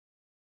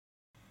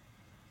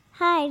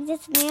Hi,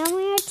 this is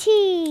Naomi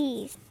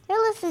Ortiz.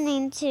 You're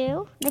listening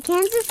to the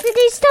Kansas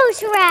City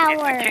Social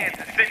Hour. It's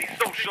the Kansas City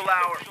Social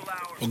Hour.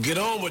 Well, get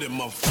on with it,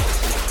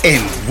 motherfucker.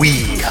 And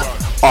we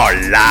are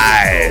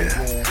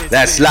live.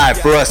 That's live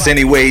for us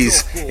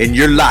anyways. And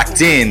you're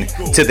locked in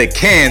to the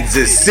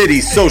Kansas City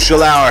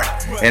Social Hour.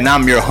 And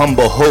I'm your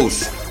humble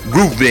host,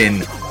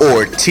 Brewing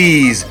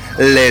Ortiz.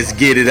 Let's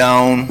get it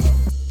on.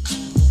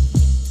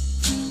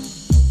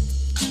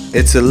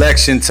 It's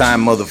election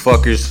time,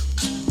 motherfuckers.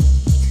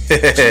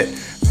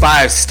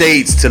 5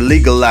 states to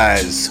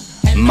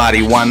legalize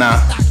marijuana.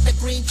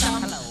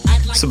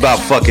 It's about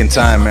fucking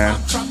time, man.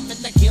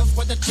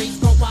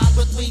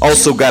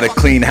 Also got a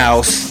clean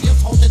house,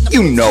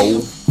 you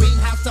know.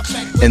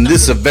 And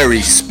this is a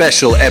very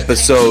special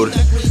episode.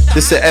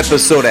 This is an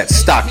episode at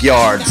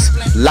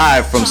Stockyards,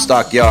 live from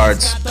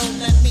Stockyards.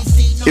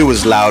 It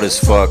was loud as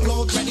fuck.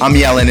 I'm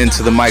yelling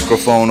into the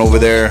microphone over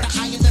there.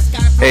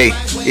 Hey,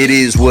 it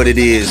is what it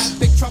is.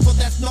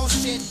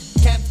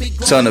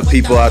 Ton of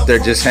people out there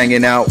just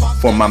hanging out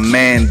for my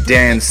man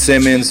Dan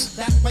Simmons,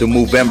 the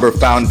Movember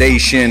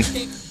Foundation,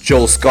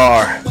 Joel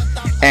Scar,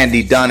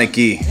 Andy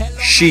Donachie,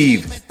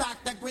 Sheev,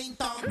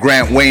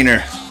 Grant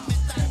Wayner,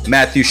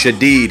 Matthew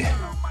Shadid,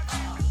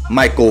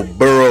 Michael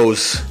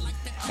Burrows,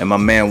 and my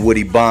man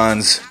Woody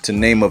Bonds, to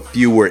name a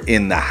few, were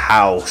in the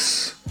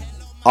house.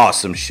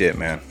 Awesome shit,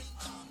 man.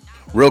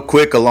 Real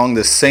quick, along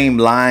the same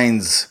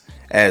lines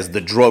as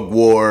the drug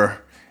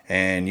war,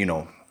 and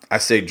I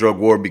say drug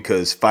war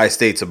because 5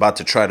 states about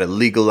to try to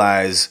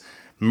legalize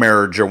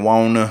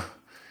marijuana.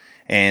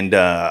 And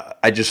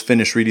I just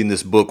finished reading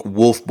this book,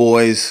 Wolf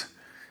Boys.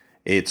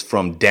 It's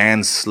from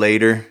Dan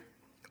Slater.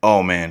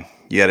 Oh, man,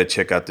 you got to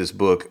check out this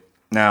book.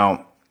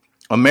 Now,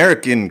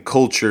 American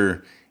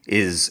culture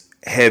is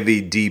heavy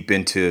deep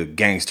into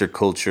gangster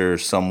culture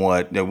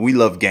somewhat. We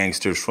love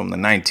gangsters from the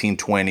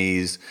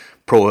 1920s,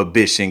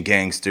 Prohibition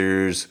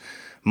gangsters,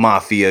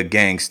 Mafia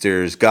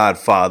gangsters,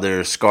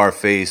 Godfather,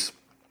 Scarface.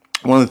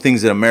 One of the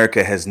things that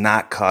America has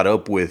not caught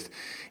up with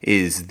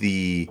is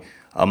the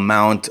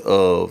amount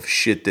of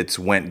shit that's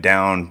went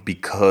down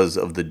because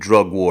of the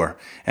drug war.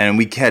 And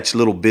we catch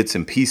little bits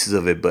and pieces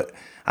of it, but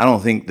I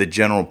don't think the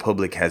general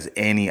public has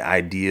any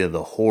idea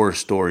the horror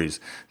stories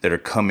that are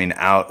coming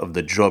out of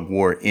the drug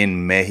war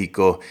in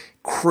Mexico.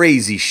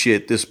 Crazy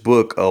shit. This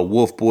book,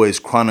 Wolf Boys,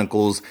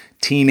 chronicles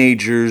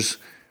teenagers.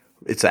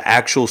 It's an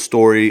actual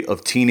story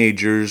of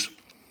teenagers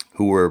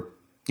who were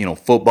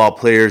football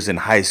players in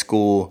high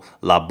school,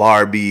 La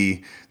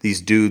Barbie, these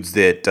dudes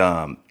that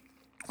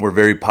were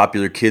very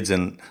popular kids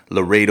in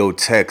Laredo,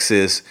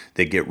 Texas.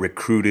 They get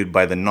recruited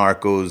by the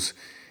narcos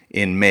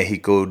in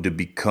Mexico to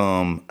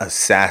become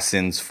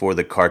assassins for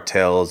the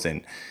cartels.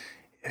 And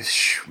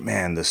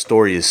man, the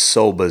story is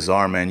so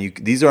bizarre, man.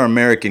 These are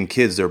American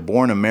kids. They're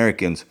born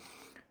Americans.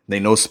 They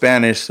know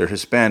Spanish. They're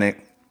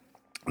Hispanic.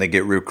 They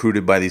get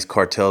recruited by these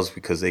cartels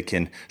because they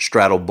can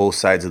straddle both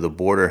sides of the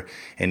border,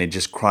 and it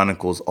just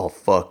chronicles a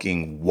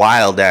fucking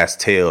wild-ass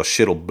tale.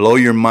 Shit'll blow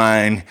your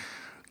mind.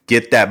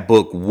 Get that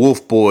book,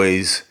 Wolf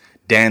Boys,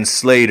 Dan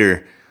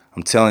Slater.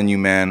 I'm telling you,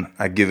 man,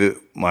 I give it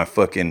my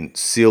fucking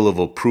seal of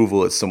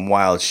approval. It's some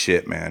wild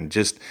shit, man.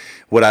 Just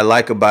what I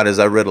like about it is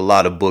I read a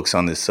lot of books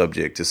on this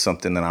subject. It's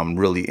something that I'm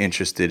really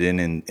interested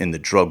in the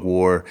drug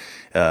war,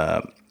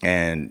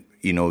 and,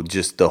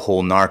 just the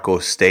whole narco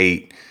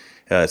state.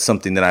 It's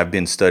something that I've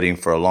been studying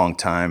for a long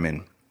time,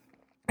 and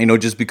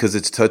just because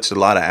it's touched a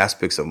lot of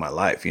aspects of my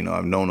life.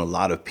 I've known a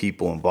lot of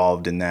people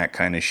involved in that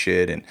kind of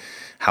shit, and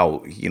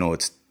how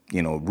it's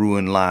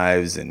ruined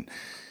lives, and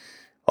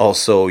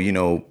also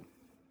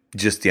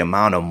just the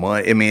amount of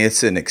money. I mean,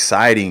 it's an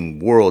exciting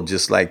world,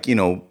 just like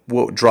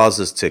what draws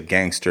us to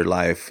gangster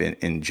life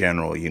in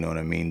general. You know what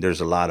I mean?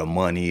 There's a lot of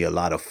money, a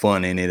lot of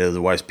fun in it.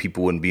 Otherwise,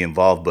 people wouldn't be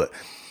involved. But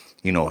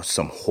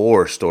some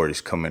horror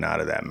stories coming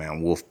out of that,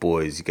 man. Wolf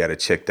Boys, you got to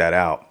check that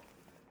out.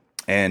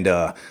 And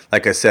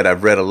like I said,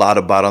 I've read a lot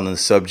about on the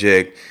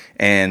subject,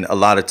 and a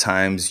lot of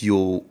times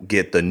you'll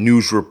get the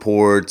news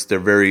reports. They're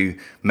very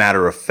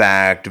matter of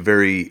fact,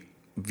 very,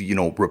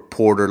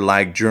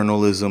 reporter-like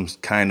journalism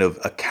kind of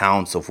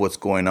accounts of what's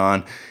going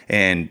on.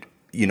 And,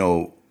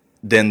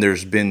 then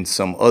there's been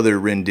some other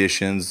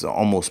renditions,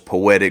 almost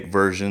poetic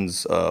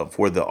versions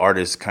where the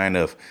artist kind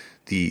of,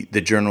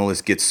 the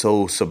journalist gets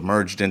so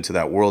submerged into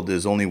that world.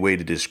 There's only way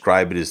to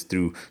describe it is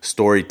through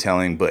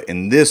storytelling. But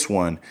in this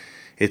one,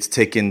 it's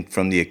taken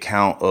from the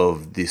account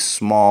of the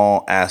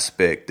small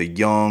aspect, the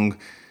young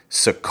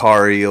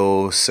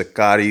Sicario,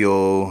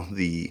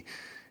 the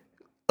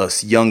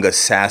young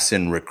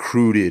assassin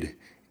recruited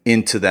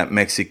into that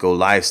Mexico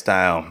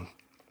lifestyle,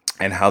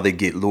 and how they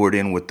get lured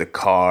in with the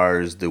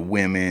cars, the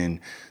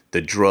women,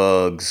 the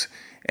drugs,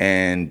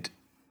 and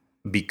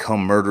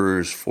become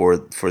murderers for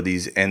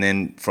these. And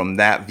then from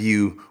that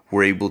view,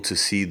 we're able to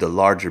see the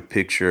larger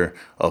picture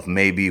of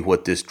maybe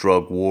what this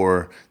drug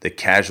war, the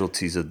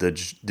casualties of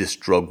this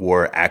drug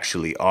war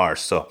actually are.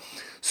 So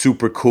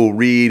super cool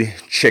read.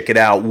 Check it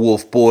out,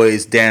 Wolf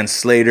Boys, Dan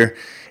Slater.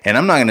 And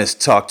I'm not going to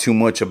talk too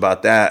much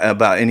about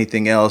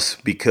anything else,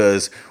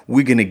 because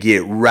we're going to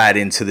get right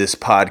into this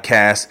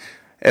podcast.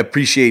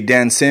 Appreciate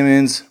Dan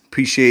Simmons.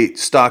 Appreciate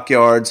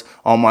Stockyards,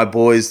 all my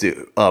boys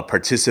that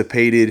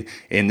participated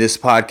in this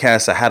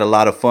podcast. I had a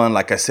lot of fun.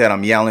 Like I said,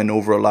 I'm yelling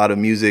over a lot of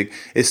music.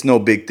 It's no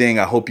big thing.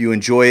 I hope you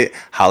enjoy it.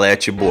 Holla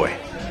at your boy.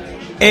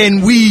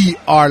 And we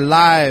are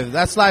live.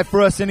 That's live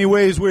for us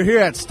anyways. We're here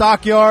at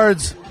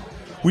Stockyards.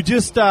 We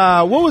just,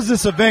 what was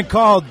this event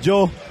called,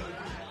 Joel?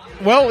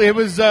 Well, it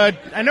was,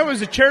 I know it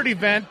was a charity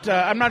event.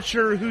 I'm not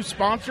sure who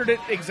sponsored it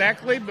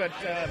exactly, but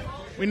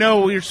we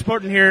know we're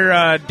supporting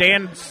here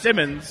Dan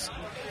Simmons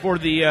for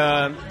the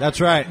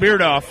that's right,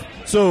 Beard Off.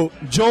 So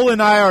Joel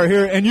and I are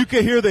here, and you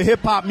can hear the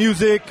hip-hop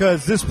music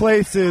because this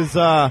place is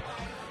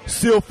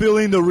still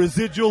feeling the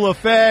residual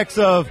effects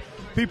of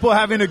people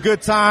having a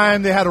good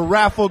time. They had a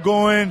raffle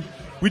going.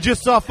 We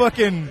just saw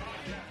fucking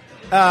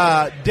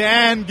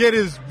Dan get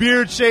his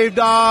beard shaved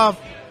off,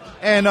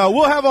 and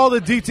we'll have all the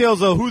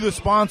details of who the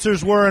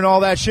sponsors were and all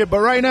that shit.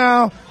 But right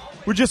now,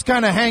 we're just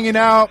kind of hanging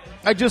out.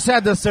 I just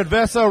had the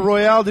Cerveza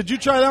Royale. Did you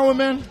try that one,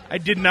 man? I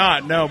did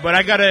not, no, but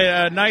I got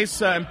a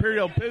nice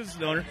Imperial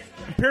Pilsner,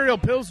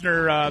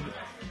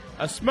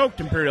 a smoked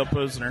Imperial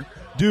Pilsner.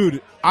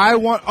 Dude,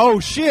 oh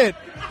shit.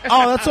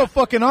 Oh, that's so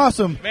fucking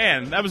awesome.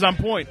 Man, that was on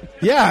point.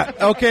 Yeah,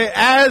 okay,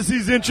 as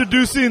he's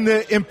introducing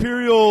the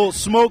Imperial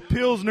Smoked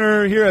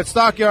Pilsner here at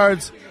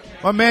Stockyards,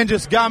 my man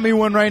just got me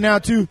one right now,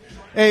 too.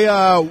 Hey,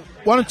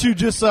 why don't you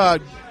just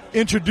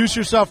introduce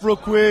yourself real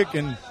quick?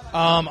 And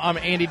I'm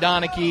Andy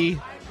Donachie.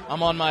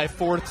 I'm on my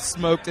 4th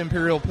smoked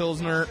Imperial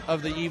Pilsner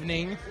of the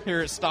evening here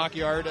at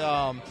Stockyard.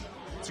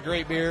 It's a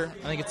great beer.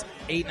 I think it's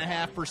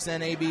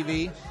 8.5%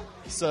 ABV,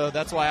 so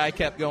that's why I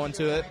kept going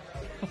to it.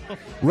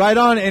 Right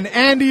on. And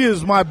Andy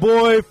is my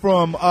boy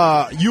from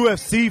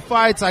UFC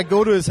fights. I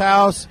go to his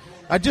house.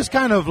 I just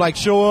kind of like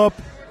show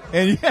up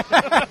and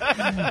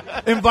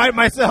invite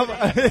myself.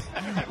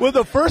 Well,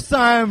 the first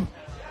time,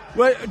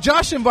 well,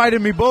 Josh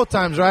invited me both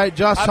times, right?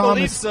 Josh I Thomas.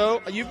 believe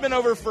so. You've been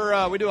over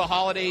for, we do a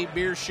holiday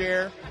beer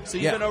share, so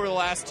you've Yeah. been over the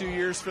last 2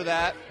 years for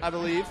that, I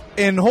believe.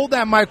 And hold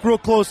that mic real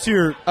close to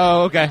your...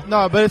 Oh, okay.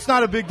 No, but it's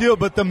not a big deal,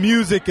 but the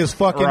music is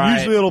fucking... Right.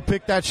 Usually it'll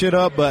pick that shit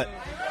up, but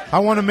I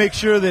want to make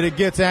sure that it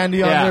gets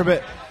Andy on there.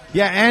 But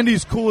yeah,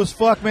 Andy's cool as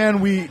fuck, man.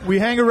 We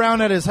hang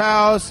around at his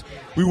house.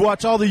 We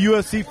watch all the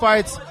UFC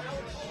fights.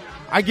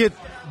 I get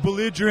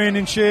belligerent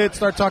and shit,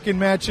 start talking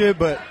mad shit,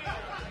 but...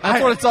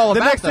 That's what it's all about,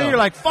 The next though. day you're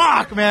like,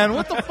 fuck, man,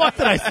 what the fuck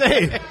did I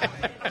say?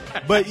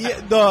 But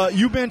yeah,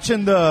 you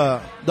mentioned the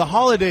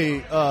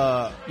holiday...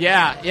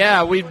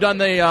 Yeah, we've done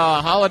the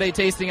holiday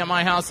tasting at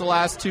my house the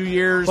last 2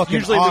 years. Fucking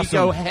Usually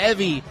awesome. we go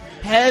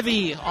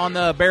heavy on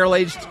the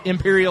barrel-aged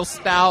Imperial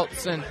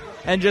Stouts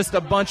and just a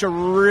bunch of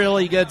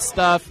really good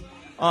stuff.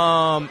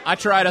 I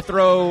try to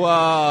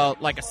throw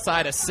like a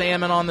side of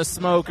salmon on the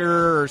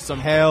smoker or some.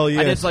 Hell yes.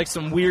 I did like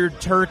some weird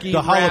turkey,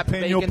 The wrapped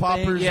jalapeno bacon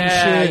poppers thing.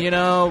 and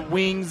Yeah, shit.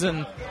 wings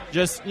and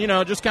just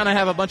kind of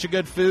have a bunch of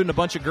good food and a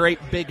bunch of great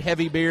big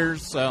heavy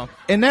beers. So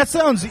And that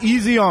sounds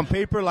easy on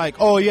paper, like,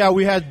 oh yeah,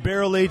 we had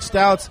barrel-aged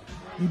stouts.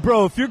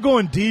 Bro, if you're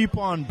going deep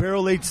on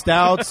barrel-aged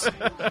stouts,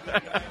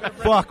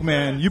 fuck,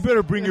 man, you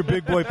better bring your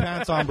big boy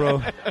pants on,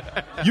 bro.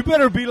 You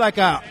better be like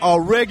a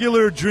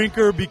regular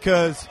drinker,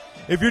 because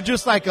if you're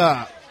just like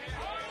a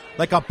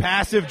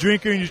passive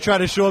drinker and you try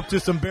to show up to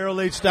some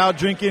barrel-aged stout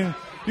drinking,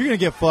 you're going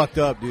to get fucked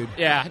up, dude.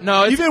 yeah,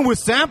 no, it's, Even with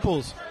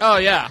samples. oh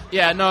yeah,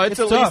 no,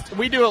 it's at tough. least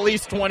we do at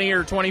least 20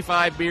 or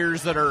 25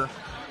 beers that are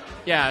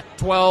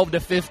 12 to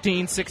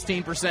 15,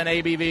 16%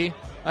 ABV.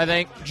 I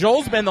think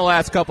Joel's been the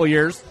last couple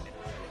years.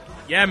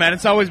 Yeah, man,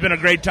 it's always been a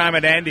great time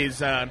at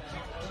Andy's.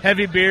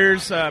 Heavy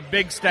beers,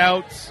 big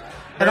stouts,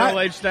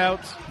 barrel-aged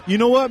stouts. You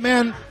know what,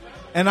 man?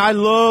 And I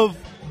love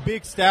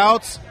big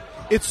stouts.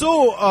 It's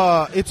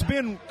so it's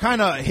been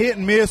kind of hit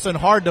and miss and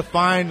hard to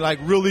find like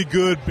really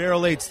good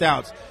barrel-aged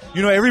stouts.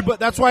 You know, everybody.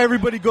 That's why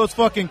everybody goes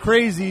fucking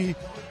crazy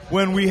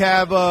when we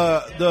have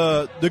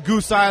the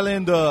Goose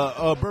Island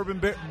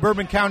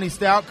Bourbon County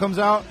Stout comes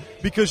out,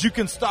 because you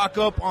can stock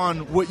up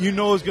on what you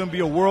know is going to be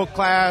a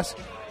world-class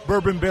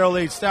bourbon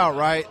barrel-aged stout,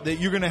 right? That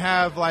you're going to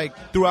have like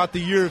throughout the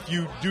year if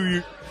you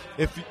do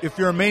if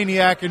you're a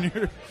maniac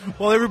and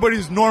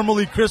everybody's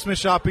normally Christmas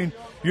shopping,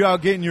 you're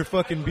out getting your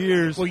fucking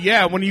beers. Well,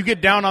 yeah, when you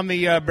get down on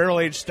the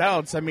barrel-aged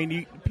stouts, I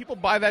mean, people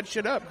buy that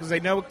shit up because they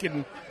know it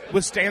can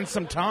withstand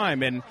some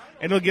time and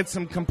it'll get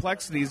some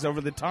complexities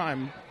over the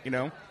time,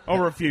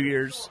 over a few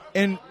years.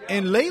 And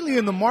lately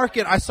in the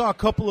market, I saw a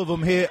couple of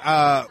them hit.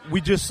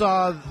 We just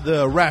saw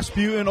the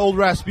Old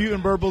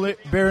Rasputin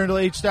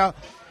barrel-aged stout.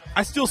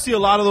 I still see a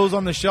lot of those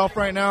on the shelf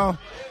right now.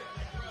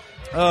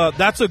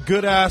 That's a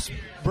good-ass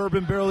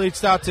bourbon barrel-aged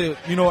stout to,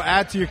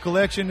 add to your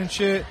collection and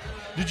shit.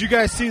 Did you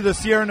guys see the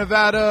Sierra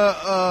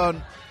Nevada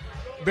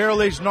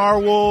barrel-aged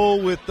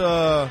narwhal with,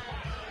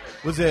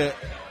 was it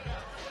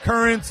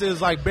currants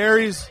is like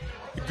berries,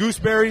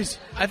 gooseberries?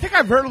 I think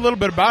I've heard a little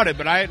bit about it,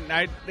 but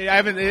I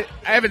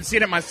haven't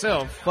seen it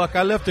myself. Fuck,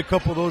 I left a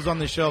couple of those on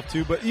the shelf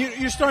too. But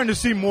you're starting to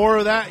see more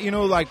of that,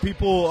 like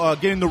people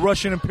getting the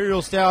Russian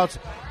Imperial Stouts,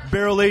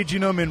 barrel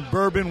aging them in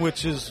bourbon,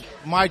 which is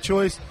my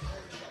choice.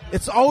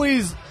 It's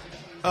always,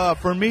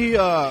 for me,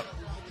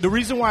 the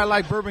reason why I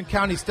like Bourbon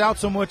County Stout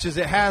so much is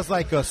it has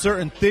like a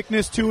certain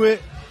thickness to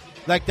it,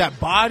 like that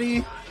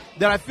body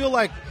that I feel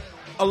like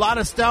a lot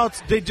of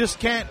stouts, they just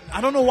can't.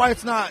 I don't know why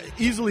it's not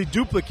easily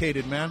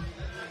duplicated, man.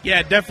 Yeah,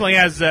 it definitely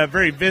has a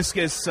very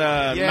viscous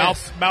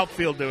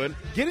mouthfeel to it.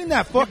 Getting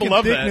that fucking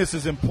thickness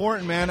is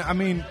important, man. I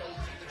mean,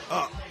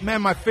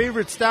 man, my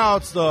favorite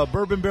stouts, the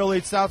bourbon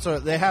barrel-aged stouts,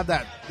 they have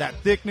that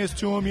thickness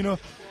to them, you know.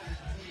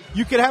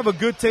 You could have a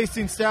good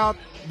tasting stout,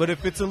 but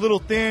if it's a little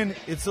thin,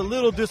 it's a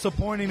little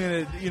disappointing in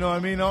it, you know what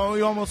I mean? Oh,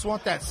 you almost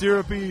want that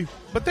syrupy.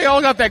 But they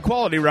all got that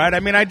quality, right? I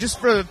mean,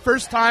 for the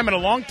first time in a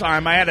long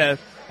time, I had a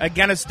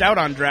Guinness Stout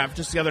on draft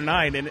just the other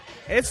night, and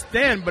it's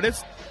thin, but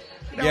it's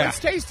it's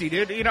tasty,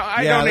 dude. You know,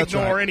 I don't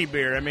ignore any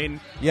beer. I mean,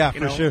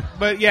 for sure.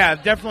 But yeah,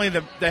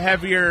 definitely the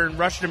heavier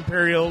Russian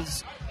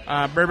Imperials,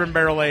 bourbon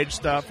barrel aged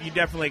stuff. You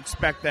definitely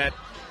expect that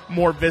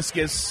more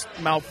viscous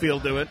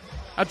mouthfeel to it.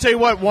 I'll tell you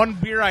what. One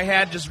beer I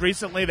had just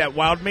recently that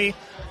wowed me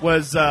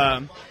was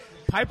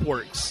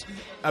Pipeworks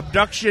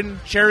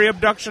Cherry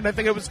Abduction. I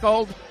think it was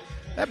called.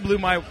 That blew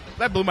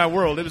my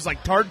world. It was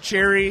like tart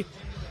cherry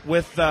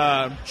with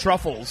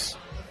truffles.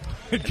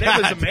 And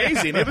it was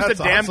amazing. It was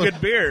a damn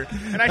good beer.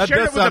 And I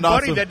shared it with a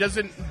buddy that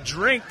doesn't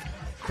drink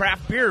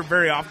craft beer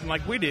very often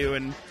like we do,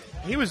 and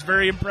he was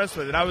very impressed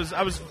with it. I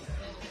was.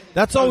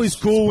 That's always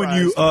cool when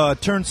you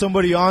turn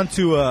somebody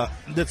onto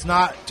that's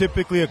not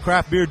typically a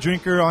craft beer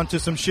drinker onto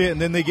some shit,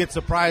 and then they get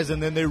surprised,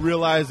 and then they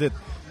realize that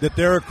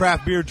they're a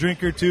craft beer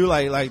drinker too.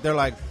 Like they're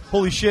like,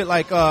 holy shit!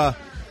 Like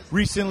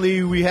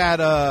recently we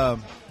had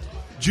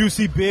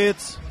Juicy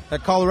Bits,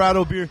 that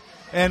Colorado beer,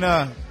 and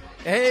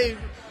hey.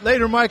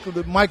 Later,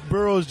 Mike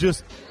Burrows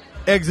just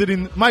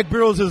exiting. Mike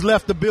Burrows has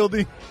left the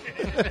building.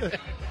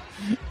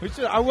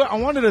 I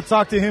wanted to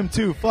talk to him,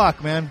 too.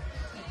 Fuck, man.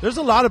 There's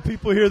a lot of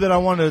people here that I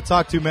wanted to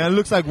talk to, man. It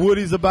looks like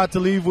Woody's about to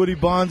leave. Woody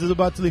Bonds is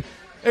about to leave.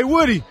 Hey,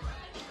 Woody.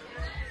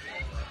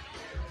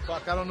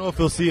 Fuck, I don't know if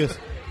he'll see us.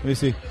 Let me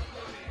see.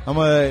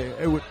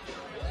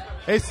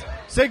 Hey,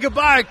 say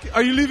goodbye.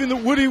 Are you leaving the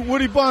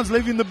Woody Bonds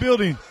leaving the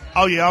building?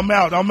 Oh, yeah, I'm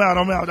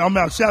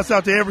out. Shouts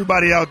out to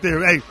everybody out there.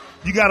 Hey,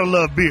 you got to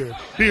love beer.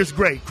 Beer's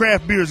great.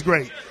 Craft beer's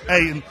great.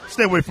 Hey, and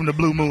stay away from the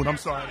Blue Moon. I'm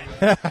sorry.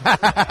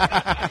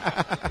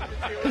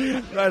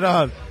 Right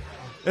on.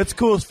 It's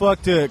cool as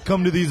fuck to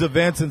come to these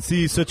events and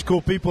see such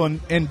cool people.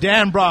 And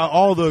Dan brought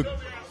all the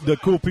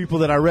cool people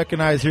that I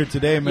recognize here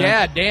today, man.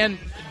 Yeah,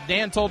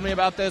 Dan told me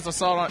about this. I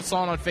saw it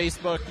on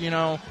Facebook, you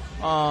know,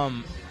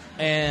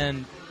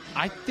 and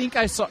I think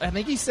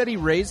he said he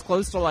raised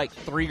close to like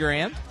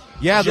 $3,000.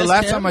 Yeah, the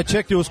last time I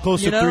checked, it was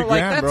close to $3,000,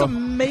 that's bro.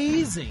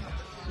 Amazing.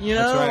 You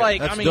know, that's right.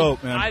 like that's I mean,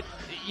 dope, man.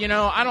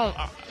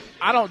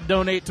 I don't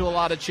donate to a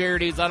lot of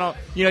charities. I don't.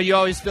 You know, you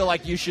always feel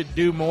like you should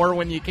do more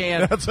when you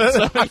can. I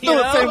feel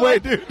the same way,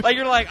 dude. Like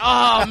you're like,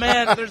 oh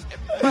man, but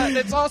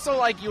it's also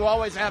like you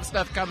always have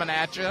stuff coming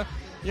at you.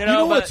 You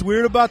know what's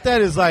weird about that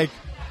is like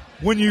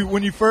when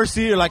you first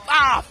see it, you're like,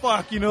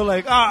 fuck, you know,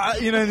 like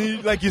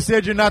like you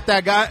said, you're not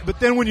that guy. But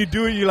then when you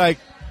do it, you're like,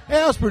 hey,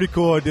 that was pretty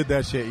cool. I did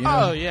that shit. You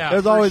know? Oh yeah.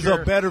 There's always a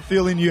better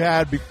feeling you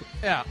had before.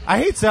 Yeah. I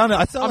hate sounding.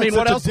 I mean,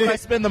 what else would I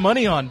spend the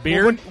money on?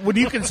 Beer? Well, when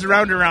you can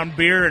surround around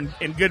beer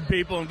and good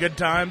people and good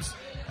times,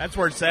 that's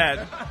where it's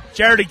at.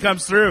 Charity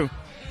comes through.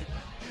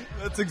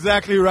 That's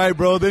exactly right,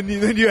 bro. Then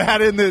you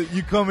add in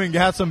you come and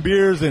have some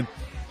beers and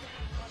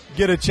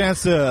get a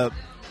chance to,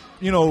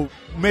 you know,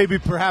 maybe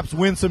perhaps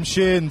win some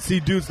shit and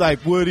see dudes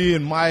like Woody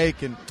and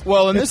Mike and.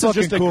 Well, and this is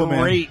just cool,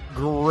 a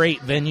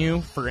great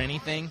venue for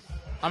anything.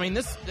 I mean,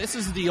 this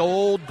is the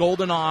old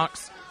Golden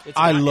Ox.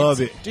 I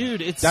love it,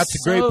 dude. That's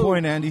a great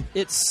point, Andy.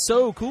 It's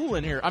so cool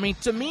in here. I mean,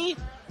 to me,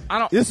 I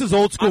don't. This is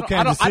old school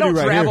Kansas City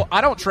right here.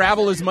 I don't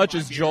travel as much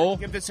as Joel.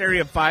 Give this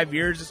area 5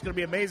 years, it's going to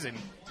be amazing.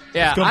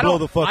 Yeah, I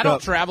don't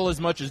travel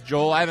as much as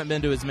Joel. I haven't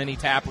been to as many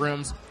tap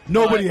rooms.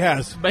 Nobody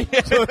has. But,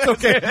 so it's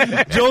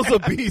okay. Joel's a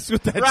beast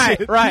with that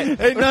shit.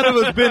 Right. Ain't none of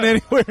us been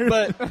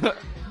anywhere.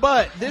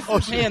 But this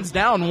is hands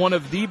down one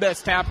of the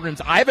best tap rooms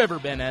I've ever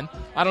been in.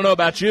 I don't know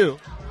about you.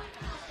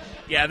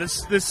 Yeah,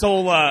 this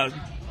whole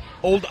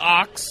Old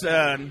Ox,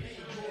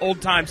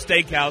 old-time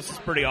steakhouse is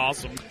pretty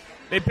awesome.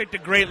 They picked a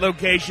great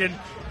location.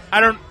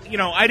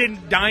 I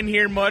didn't dine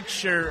here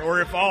much or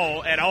if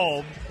at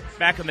all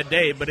back in the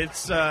day, but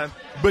it's.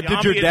 But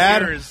did your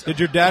dad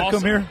awesome.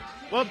 come here?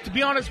 Well, to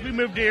be honest, we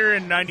moved here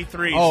in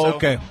 '93. Oh, so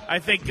okay. I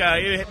think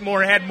it had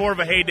more of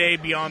a heyday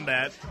beyond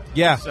that.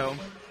 Yeah. So,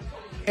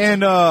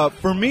 and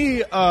for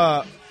me,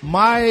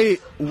 my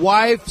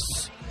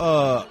wife's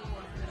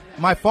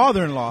my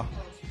father-in-law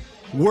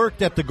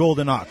worked at the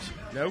Golden Ox.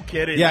 No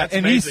kidding. Yeah, That's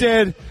and amazing. he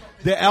said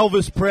the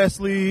Elvis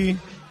Presley,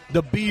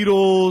 the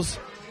Beatles,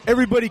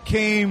 everybody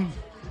came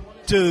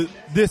to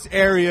this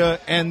area,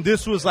 and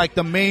this was like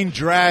the main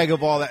drag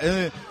of all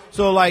that.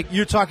 So, like,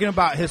 you're talking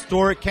about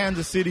historic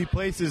Kansas City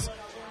places.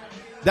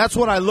 That's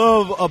what I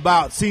love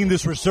about seeing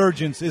this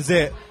resurgence is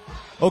that,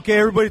 okay,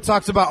 everybody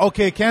talks about,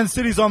 okay, Kansas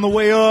City's on the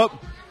way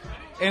up,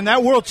 and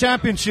that World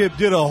Championship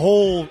did a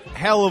whole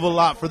hell of a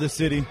lot for the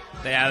city.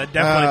 Yeah, that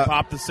definitely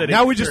popped the city.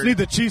 Now we just need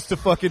the Chiefs to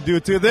fucking do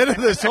it, too. Then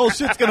this whole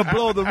shit's going to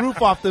blow the roof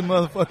off them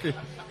motherfuckers.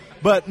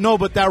 But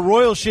that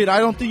Royal shit, I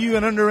don't think you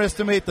can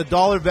underestimate the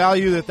dollar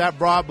value that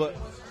brought. But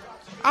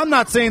I'm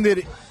not saying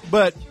that,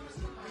 but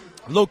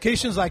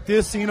locations like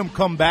this, seeing them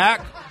come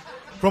back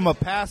from a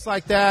past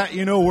like that,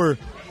 where,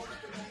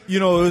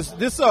 is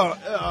this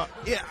I'll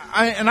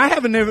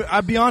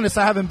be honest,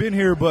 I haven't been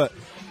here, but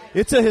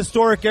it's a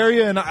historic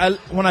area, and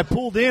when I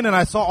pulled in and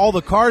I saw all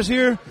the cars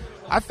here,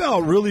 I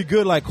felt really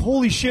good. Like,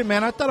 holy shit,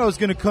 man! I thought I was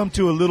going to come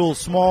to a little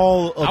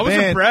small event. I was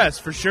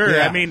impressed for sure.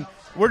 Yeah. I mean,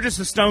 we're just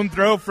a stone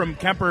throw from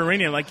Kemper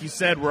Arena, like you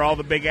said, where all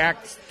the big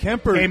acts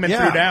came and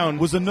threw down.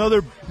 Was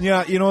another,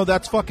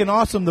 that's fucking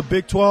awesome. The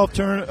Big 12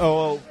 turn.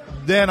 Oh,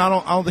 then I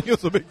don't think it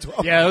was a Big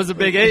 12. Yeah, it was a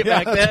Big 8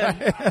 back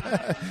then.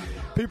 Right.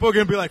 People are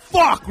gonna be like,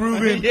 "Fuck,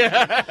 Ruben,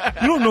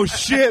 Yeah. you don't know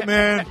shit,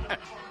 man."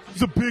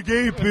 It's a Big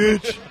 8,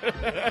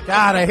 bitch.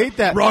 God, I hate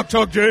that. Rock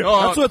Talk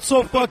Jayhawk. That's what's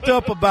so fucked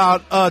up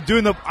about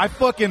doing I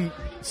fucking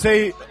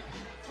say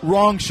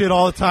wrong shit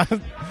all the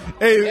time.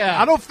 Hey,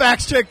 Yeah. I don't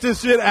fact check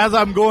this shit as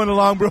I'm going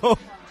along, bro.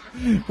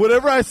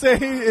 Whatever I say,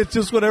 it's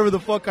just whatever the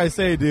fuck I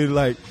say, dude.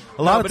 Like,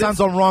 a lot of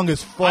times I'm wrong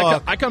as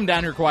fuck. I come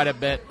down here quite a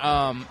bit,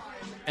 and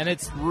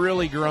it's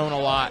really grown a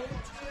lot.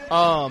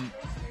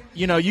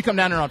 You come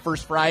down here on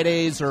First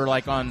Fridays or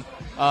like on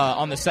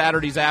the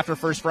Saturdays after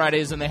First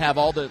Fridays, and they have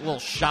all the little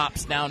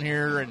shops down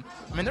here. And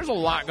I mean, there's a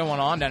lot going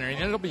on down here, and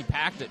it'll be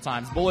packed at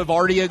times.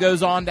 Boulevardia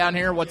goes on down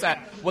here. What's that?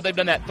 What, they've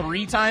done that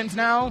 3 times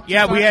now?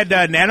 Yeah, we had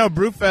Nano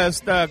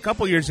Brewfest a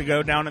couple years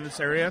ago down in this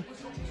area.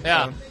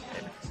 Yeah.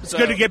 It's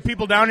good to get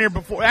people down here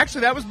before.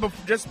 Actually, that was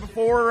just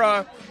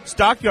before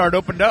Stockyard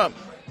opened up.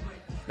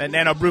 That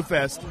Nano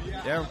Brewfest.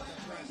 Yeah.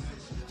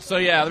 So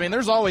yeah, I mean,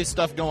 there's always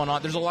stuff going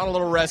on. There's a lot of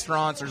little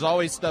restaurants. There's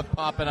always stuff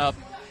popping up.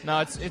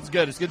 No, it's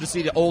good. It's good to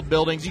see the old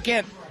buildings. You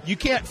can't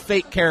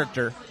fake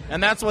character,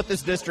 and that's what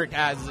this district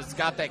has. Is it's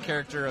got that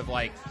character of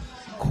like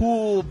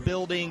cool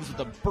buildings with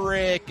the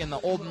brick and the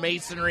old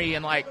masonry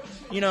and like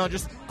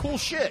just cool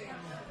shit,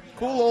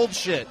 cool old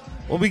shit.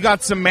 Well, we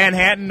got some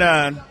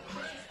Manhattan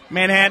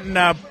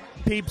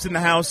peeps in the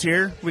house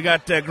here. We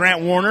got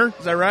Grant Warner.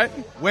 Is that right?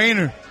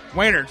 Wayner.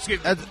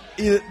 Excuse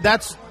me.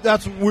 That's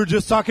we're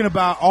just talking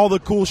about all the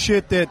cool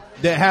shit that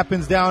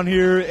happens down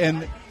here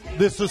and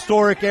this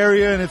historic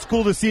area, and it's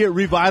cool to see it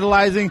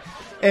revitalizing.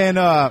 And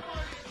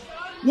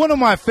one of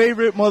my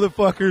favorite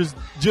motherfuckers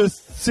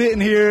just sitting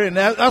here, and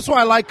that's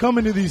why I like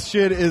coming to these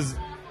shit, is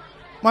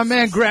my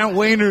man Grant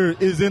Wayner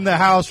is in the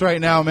house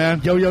right now,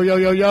 man.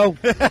 Yo.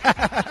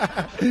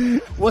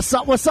 What's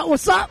up? What's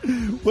up,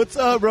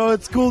 bro?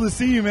 It's cool to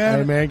see you, man.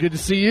 Hey, man, good to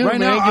see you. Right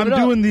man, now, I'm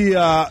doing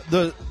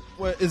the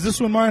what, is this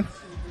one mine?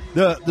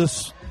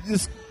 This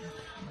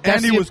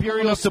Andy was cool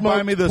enough to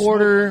buy me this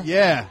porter.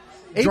 Yeah,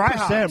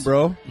 8%,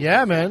 bro.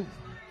 Yeah, man.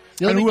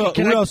 And who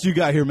else you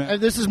got here, man?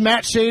 This is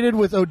Matt Shaded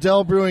with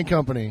Odell Brewing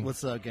Company.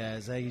 What's up,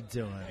 guys? How you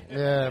doing?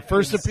 Yeah,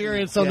 first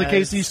appearance on the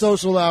KC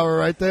Social Hour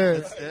right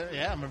there.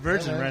 Yeah, I'm a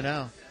virgin right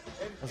now.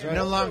 That's right.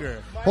 No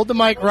longer. Hold the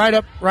mic right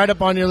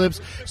up on your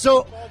lips.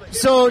 So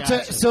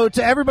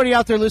to everybody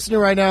out there listening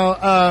right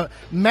now,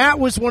 Matt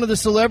was one of the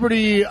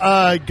celebrity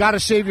gotta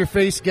shave your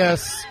face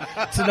guests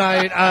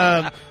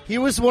tonight. He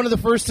was one of the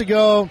first to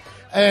go.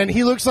 And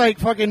he looks like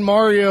fucking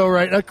Mario,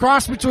 right? A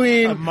cross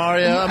between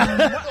Mario.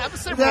 I'm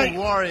saying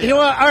Wario. You know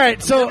what? All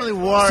right, so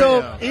definitely Wario.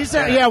 So he's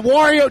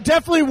Wario,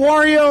 definitely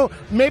Wario.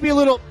 Maybe a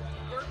little.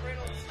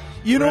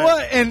 You know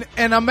what? And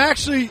I'm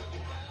actually,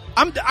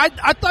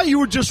 I thought you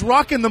were just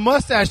rocking the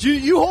mustache.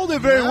 You hold it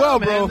very well,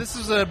 man, bro. This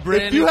is a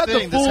brand new new had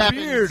thing. the full this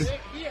beard,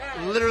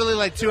 literally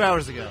like 2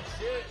 hours ago.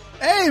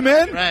 Hey,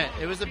 man. Right.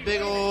 It was a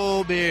big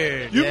old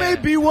beard. You may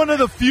be one of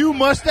the few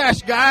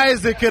mustache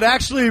guys that could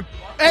actually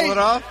pull it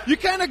off. You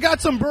kind of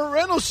got some Burt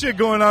Reynolds shit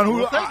going on.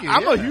 Well, thank you,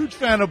 I'm a huge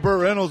fan of Burt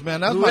Reynolds,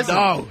 man. That's my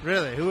dog.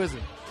 Really? Who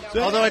isn't?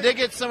 Although I did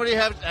get somebody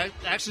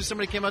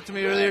came up to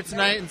me earlier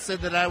tonight and said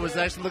that I was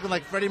actually looking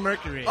like Freddie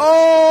Mercury.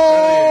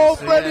 Oh,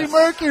 so Freddie yes.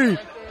 Mercury.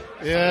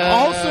 Yeah.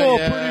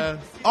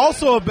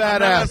 Also a I'm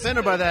not badass.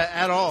 offended by that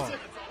at all.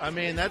 I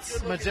mean,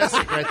 that's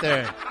majestic right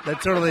there.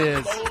 That totally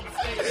is.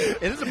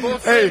 It is a bold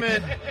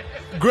statement.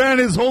 Grant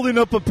is holding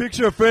up a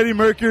picture of Freddie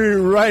Mercury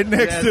right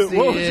next Yes, to. he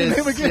What was is. your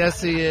name again?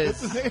 Yes, he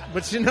is.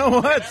 But you know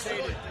what?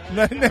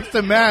 Next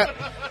to Matt.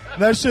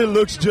 That shit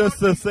looks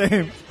just the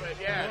same.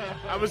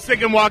 I was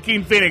thinking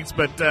Joaquin Phoenix,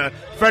 but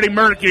Freddie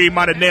Mercury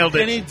might have nailed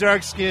it. Any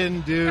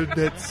dark-skinned dude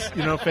that's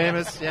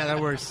famous, yeah,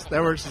 that works.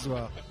 That works as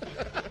well.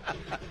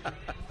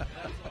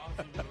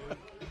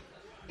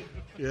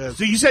 Yeah.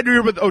 So you said you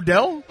were with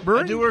Odell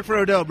Brewing? I do work for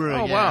Odell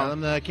Brewing. Oh, yeah. wow. I'm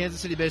the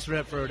Kansas City-based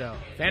rep for Odell.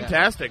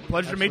 Fantastic. Yeah.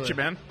 Pleasure to meet you,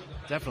 man.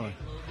 Definitely.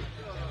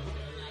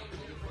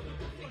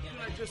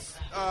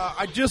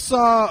 I just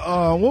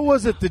saw, what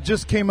was it that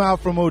just came out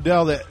from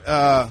Odell that,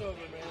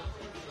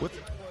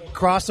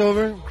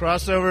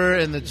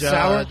 Crossover and the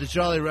Sour? the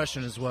Jolly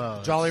Russian as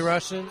well. Jolly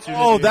Russian.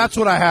 Oh, that's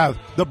what I have.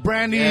 The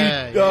brandy,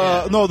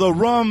 the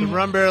rum. The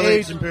rum barrel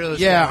aged Imperial.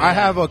 Yeah, I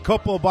have a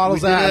couple of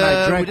bottles of that, and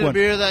I drank we did one. a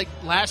beer like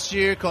last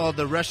year called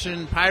the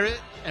Russian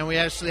Pirate, and we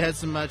actually had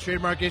some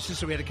trademark issues,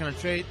 so we had to kind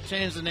of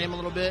change the name a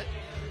little bit.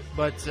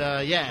 But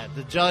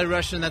the Jolly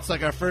Russian, that's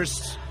like our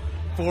first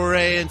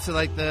foray into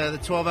like the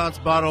 12-ounce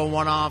bottle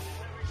one-off.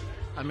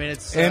 I mean,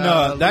 it's and a that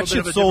little bit of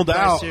shit's a sold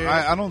different price out. here.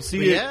 I don't see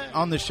But it yeah.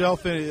 on the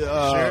shelf.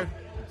 Sure.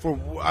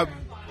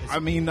 I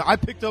mean, I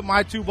picked up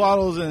my 2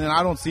 bottles and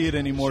I don't see it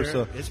anymore.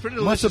 Sure. So it's pretty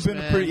must delicious, have been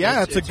man. a pretty.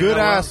 Yeah, it's a good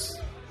ass.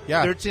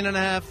 Yeah,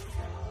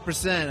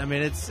 13.5%. I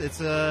mean, it's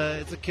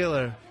a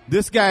killer.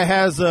 this guy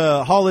has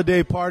a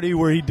holiday party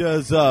where he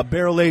does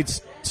barrel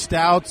aged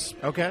stouts.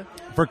 Okay.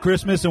 For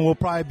Christmas, and we'll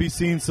probably be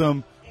seeing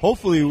some.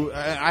 Hopefully,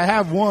 I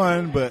have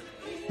one, but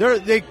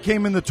they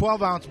came in the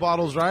 12-ounce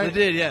bottles, right? They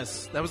did,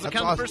 yes. That was the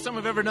That's awesome. first time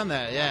we've ever done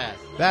that. Yeah.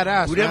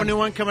 Badass. We do have a man. new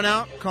one coming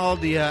out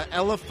called the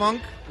Ella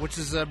Funk, which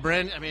is a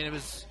brand. I mean, it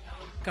was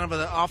kind of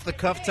an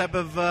off-the-cuff type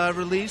of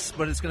release,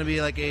 but it's going to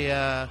be like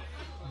a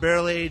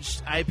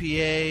barrel-aged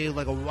IPA,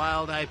 like a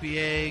wild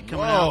IPA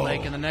coming out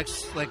like in the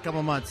next like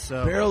couple months.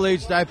 So Barrel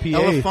aged IPA.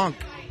 Ella Funk.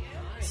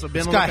 So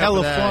It's got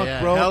hella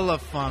funk, bro. Hella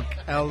funk.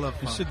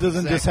 This shit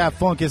doesn't just have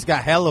funk; it's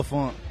got hella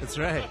funk. That's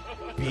right,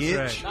 bitch.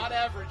 That's right. Not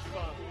average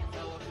fun.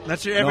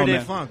 That's your everyday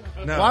man. funk.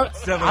 No, Well, it's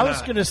definitely I was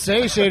not. going to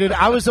say, Shaded,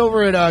 I was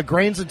over at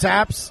Grains and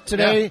Taps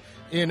today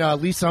in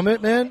Lee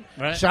Summit, man.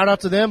 Right. Shout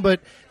out to them.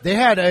 But they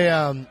had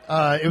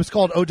it was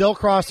called Odell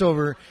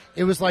Crossover.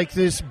 It was like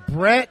this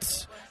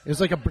Brett, it was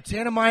like a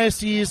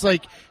Britannomyces,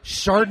 like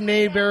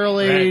Chardonnay barrel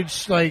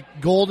aged, like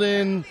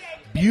golden,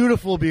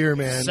 beautiful beer,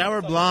 man.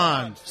 Sour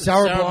blonde.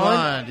 Sour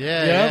blonde?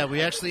 Yeah, Yeah. yeah.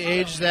 We actually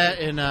aged that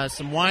in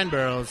some wine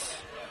barrels.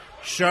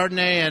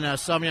 Chardonnay and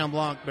Sauvignon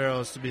Blanc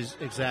barrels to be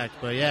exact.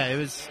 But yeah,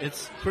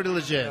 it's pretty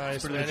legit. Nice,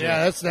 it's pretty man. legit.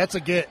 Yeah, that's a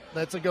get.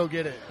 That's a go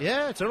get it.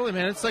 Yeah, totally,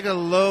 man. It's like a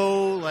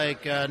low,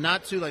 like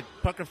not too like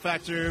pucker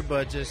factor,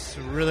 but just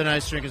a really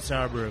nice drinking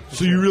sour brew.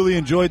 So you really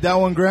enjoyed that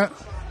one, Grant?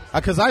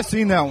 Because I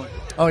seen that one.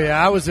 Oh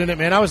yeah, I was in it,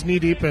 man. I was knee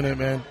deep in it,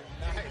 man.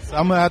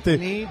 I'm gonna have to.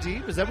 Knee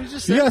deep? Is that what you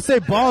just said? You gotta say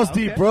balls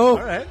deep, bro.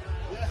 All right.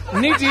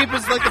 Knee deep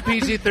is like the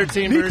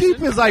PG-13 Knee version.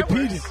 deep is like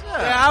PG.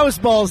 Yeah, I was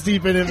balls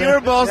deep in it, man. You were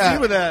balls Yeah.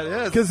 deep with that,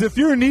 yes. Because if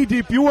you're knee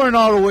deep, you weren't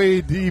all the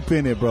way deep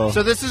in it, bro.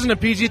 So this isn't a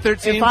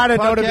PG-13 If I'd have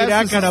known to be podcast,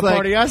 that this kind is of like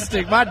party, I'd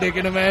stick my dick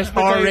in a mashed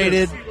potatoes.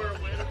 R-rated.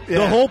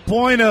 The whole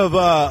point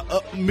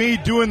of me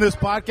doing this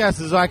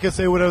podcast is I can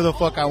say whatever the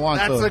fuck I want.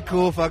 That's so. a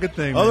cool fucking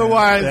thing, man.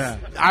 Otherwise, Yeah.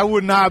 I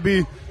would not be.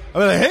 I'd be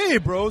like, hey,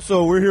 bro,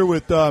 so we're here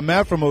with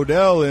Matt from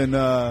Odell, and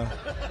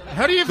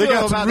How do you they feel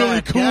got about some really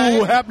that, cool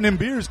guy? happening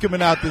beers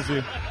coming out this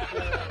year.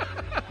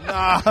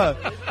 Nah,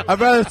 I'd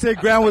rather say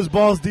Grant was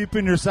balls deep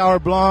in your sour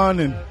blonde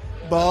and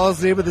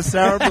balls deep with the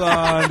sour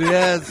blonde.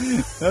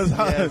 Yes. That's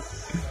how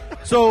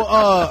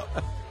So,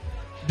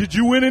 did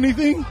you win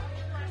anything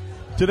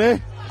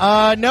today?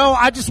 No,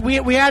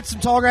 we had some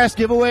tall grass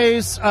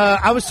giveaways.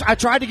 I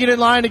tried to get in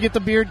line to get the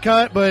beard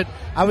cut, but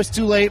I was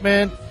too late,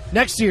 man.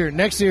 Next year,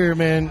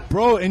 man.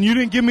 Bro, and you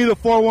didn't give me the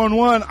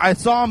 411. I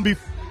saw him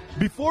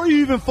before you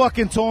even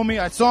fucking told me.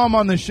 I saw him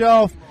on the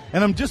shelf,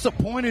 and I'm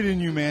disappointed in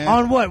you, man.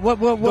 On what? What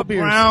the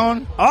beers?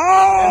 brown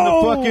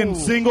Oh, and the fucking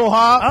single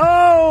hop.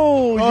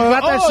 Oh, you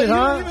got that shit, you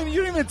huh?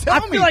 You didn't even tell I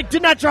me. feel like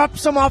didn't I drop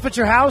some off at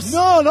your house?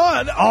 No.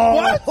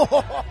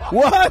 Oh.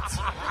 What?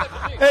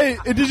 Hey,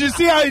 did you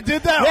see how he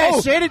did that? Yeah,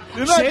 oh, Shady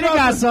did I drop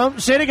got some.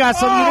 Shady got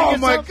some. You Oh didn't get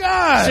my some?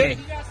 god!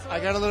 Shady- I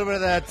got a little bit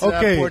of that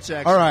Okay, porch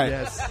action. all right.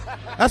 Yes.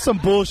 That's some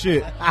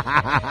bullshit.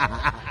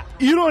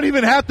 You don't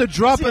even have to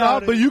drop See it how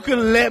out, it but you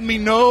can let me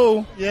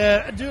know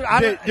Yeah, dude.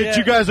 that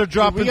you guys are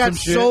dropping we got some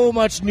shit. so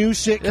much new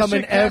shit That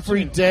coming shit catches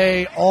every me.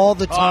 day, all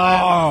the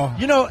time. Oh.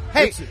 You know,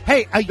 hey,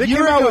 a they year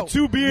came out ago, with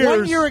 2 beers.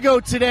 1 year ago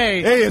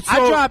today, Hey, it's I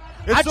so, dropped.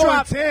 it's I so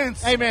dropped,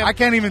 intense. Hey, man, I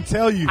can't even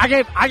tell you.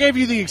 I gave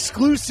you the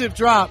exclusive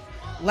drop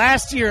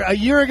last year, a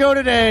year ago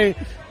today.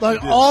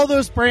 Like all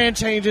those brand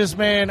changes,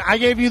 man. I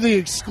gave you the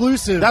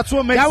exclusive. That's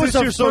what makes that was this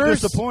the year so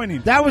first-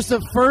 disappointing. That was the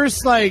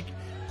first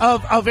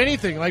of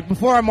anything. Like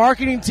before our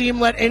marketing team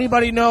let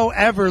anybody know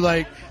ever.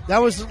 Like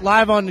that was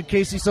live on the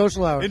KC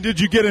Social Hour. And did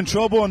you get in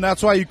trouble, and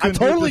that's why you I couldn't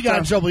do it totally this got time?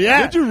 in trouble.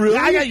 Yeah, Did you really?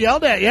 Yeah, I got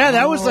yelled at. Yeah,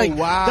 that was Oh, like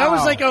wow. that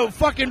was like a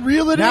fucking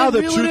reel it Now in. the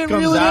reel truth it in,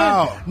 comes reel it in.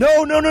 out.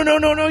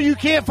 No. You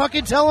can't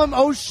fucking tell him.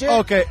 Oh shit.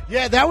 Okay.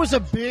 Yeah, that was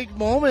a big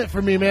moment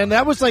for me, man.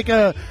 That was like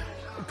a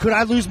could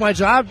I lose my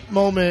job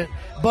moment.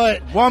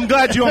 But Well, I'm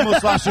glad you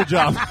almost lost your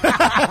job.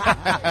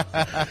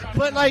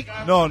 but like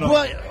No.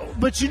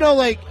 But you know,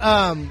 like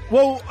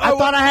Well, I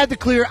thought I had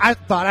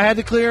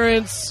the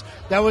clearance.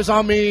 That was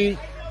on me.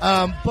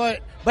 But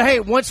hey,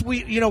 once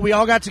we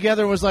all got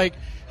together and was like,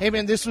 hey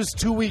man, this was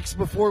 2 weeks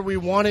before we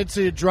wanted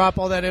to drop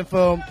all that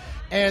info,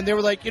 and they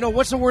were like,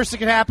 what's the worst that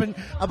could happen?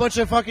 A bunch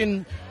of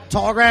fucking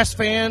Tallgrass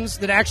fans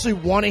that actually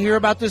want to hear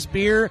about this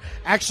beer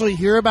actually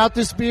hear about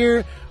this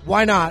beer.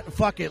 Why not?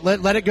 Fuck it.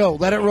 Let it go.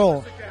 Let it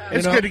roll.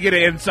 It's good to get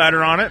an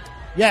insider on it.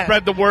 Yeah.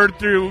 Spread the word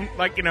through,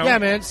 Yeah,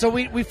 man. So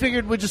we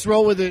figured we'd just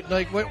roll with it.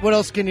 Like, what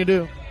else can you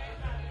do?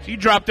 You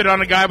dropped it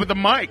on a guy with a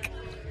mic.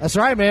 That's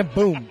right, man.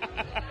 Boom.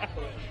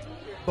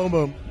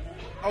 Boom.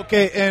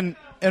 Okay,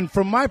 and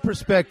from my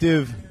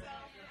perspective,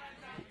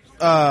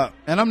 and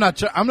I'm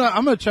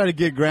gonna try to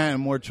get Grant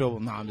in more trouble.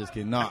 No, I'm just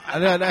kidding. No,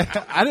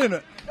 I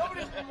didn't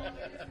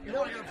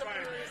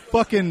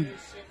fucking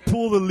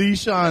pull the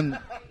leash on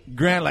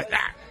Grant like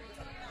that.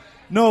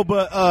 No,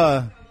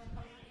 but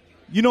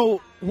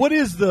what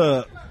is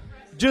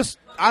just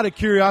out of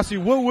curiosity,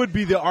 what would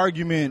be the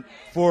argument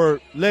for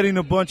letting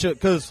a bunch of,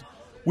 because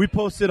we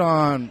posted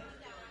on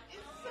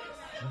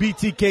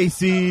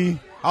BTKC,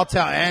 I'll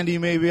tell Andy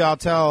maybe, I'll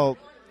tell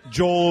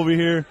Joel over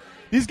here.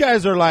 These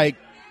guys are like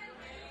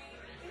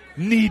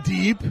knee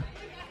deep.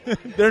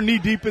 They're knee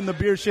deep in the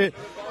beer shit.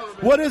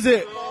 What is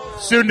it?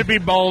 Soon to be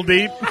ball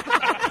deep.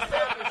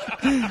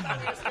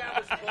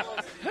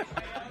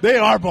 They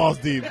are balls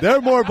deep.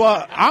 They're more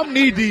I'm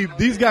knee deep.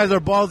 These guys are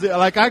balls deep.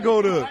 Like I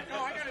go to.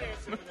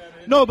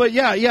 No, but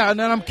yeah. And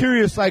then I'm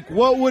curious, like,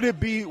 what would it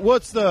be?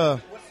 What's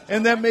the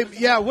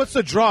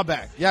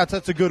drawback? Yeah,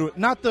 that's a good one.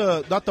 Not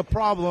the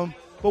problem,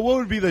 but what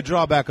would be the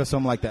drawback of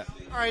something like that?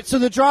 All right, so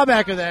the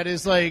drawback of that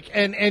is like,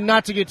 and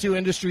not to get too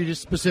industry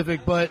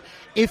specific, but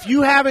if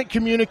you haven't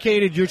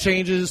communicated your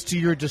changes to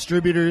your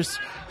distributors,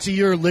 to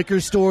your liquor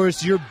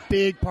stores, to your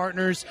big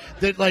partners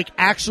that like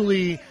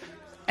actually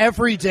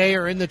every day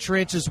are in the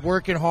trenches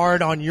working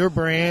hard on your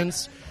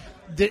brands,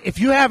 that if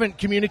you haven't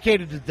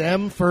communicated to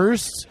them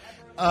first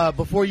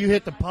before you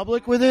hit the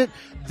public with it,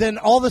 then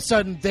all of a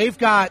sudden they've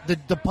got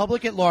the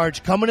public at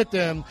large coming at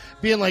them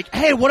being like,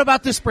 hey, what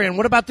about this brand?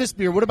 What about this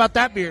beer? What about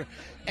that beer?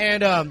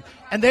 And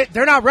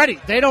they're not ready.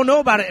 They don't know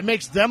about it. It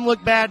makes them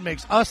look bad,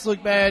 makes us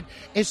look bad.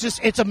 It's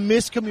a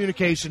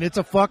miscommunication. It's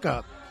a fuck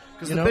up.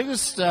 Because the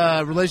biggest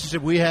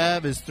relationship we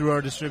have is through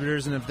our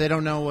distributors, and if they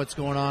don't know what's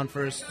going on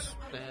first,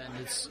 then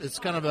it's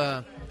kind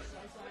of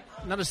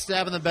not a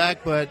stab in the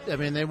back, but I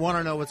mean they want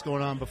to know what's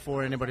going on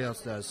before anybody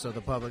else does. So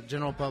the public,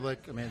 general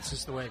public, I mean it's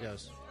just the way it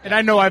goes. And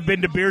I know I've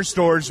been to beer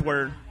stores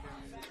where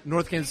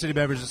North Kansas City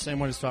Beverage is the same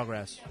one as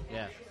Tallgrass.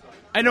 Yeah,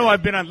 I know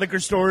I've been on liquor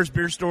stores,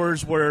 beer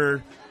stores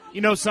where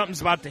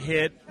something's about to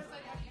hit,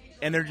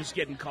 and they're just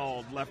getting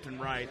called left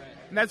and right.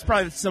 And that's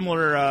probably a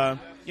similar,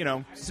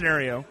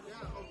 scenario.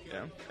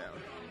 Yeah.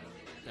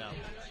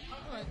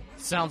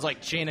 Sounds like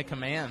chain of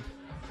command.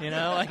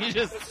 Like you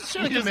just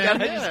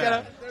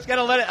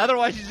gotta let it.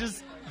 Otherwise, you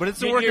just. But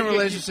it's a working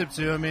relationship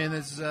too. I mean,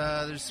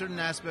 there's certain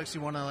aspects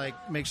you want to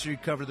like make sure you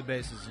cover the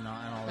bases and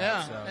all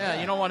that. So, yeah.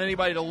 You don't want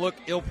anybody to look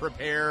ill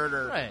prepared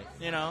or right.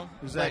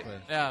 Exactly.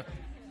 And,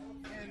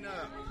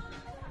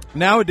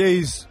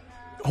 nowadays,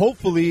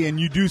 hopefully, and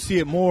you do see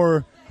it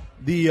more,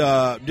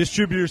 the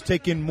distributors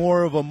taking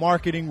more of a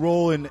marketing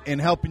role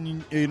and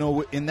helping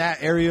in that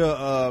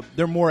area.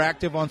 They're more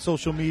active on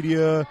social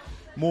media,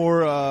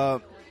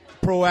 more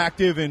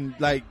proactive, and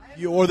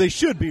or they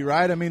should be,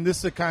 right? I mean, this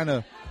is the kind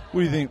of.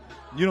 What do you think?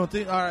 You don't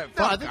think? All right,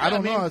 fuck, I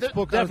don't know.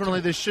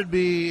 Definitely, they should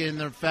be in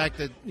the fact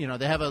that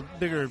they have a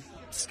bigger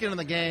skin in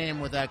the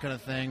game with that kind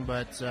of thing.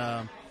 But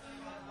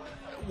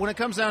when it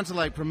comes down to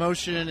like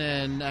promotion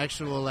and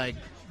actual like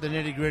the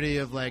nitty gritty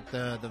of like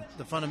the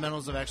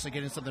fundamentals of actually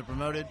getting something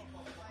promoted,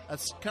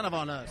 that's kind of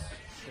on us.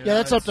 Yeah,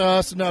 that's up to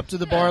us and up to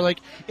the bar. Like,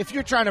 if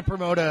you're trying to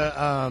promote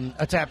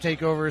a tap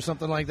takeover or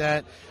something like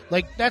that,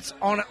 like that's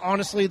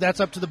honestly that's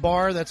up to the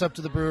bar, that's up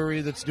to the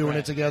brewery that's doing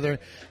it together.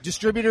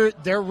 Distributor,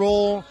 their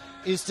role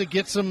is to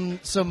get some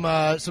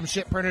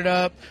shit printed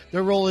up.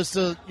 Their role is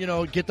to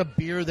get the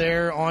beer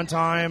there on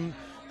time,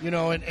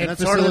 and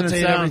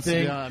facilitate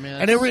everything. Yeah, I mean,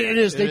 and it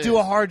is. They do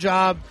a hard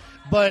job,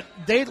 but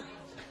they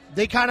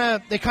kind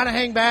of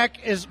hang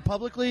back as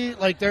publicly,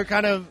 like they're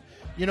kind of.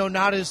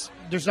 Not as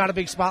there's not a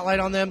big spotlight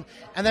on them,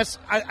 and that's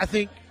I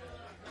think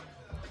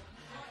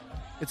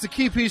it's a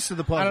key piece to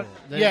the puzzle.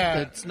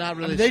 It's not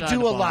really. They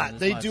do a lot.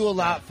 They do a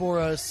lot for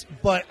us,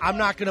 but I'm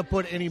not going to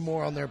put any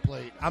more on their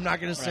plate. I'm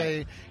not going to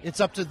say it's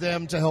up to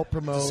them to help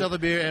promote, to sell the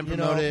beer and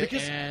promote it,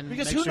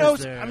 because who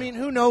knows? I mean,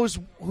 who knows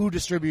who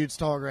distributes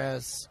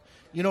Tallgrass?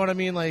 You know what I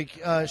mean? Like,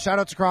 shout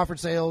out to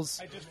Crawford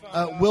Sales,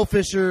 Will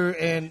Fisher,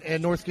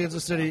 and North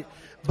Kansas City.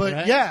 But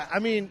I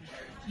mean,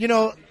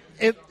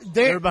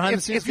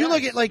 If you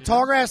look at like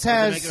Tallgrass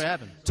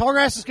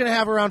is going to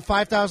have around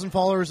 5,000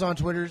 followers on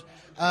Twitter.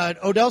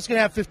 Odell's going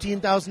to have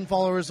 15,000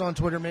 followers on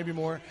Twitter, maybe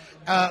more.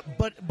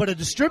 But a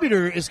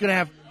distributor is going to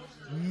have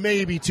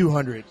maybe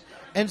 200.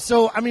 And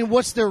so, I mean,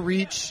 what's their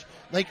reach?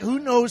 Like, who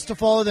knows to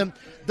follow them?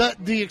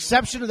 The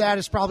exception to that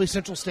is probably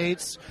Central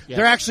States. Yes.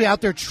 They're actually out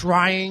there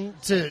trying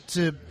to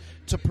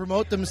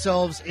promote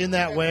themselves in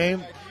that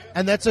way,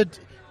 and that's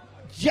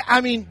I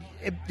mean.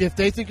 If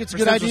they think it's a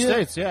good idea,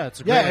 States, it's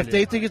a great idea. If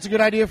they think it's a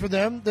good idea for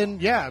them,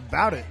 then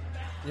about it.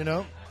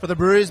 For the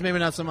breweries, maybe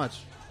not so much.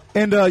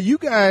 And you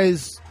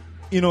guys,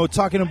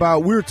 talking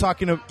about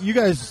you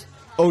guys,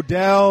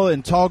 Odell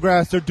and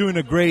Tallgrass, they're doing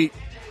a great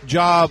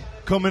job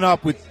coming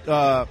up with.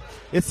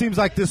 It seems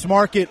like this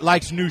market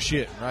likes new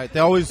shit, right? They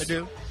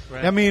do.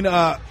 Right. I mean,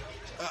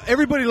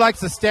 everybody likes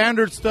the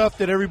standard stuff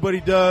that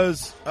everybody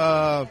does.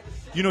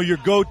 Your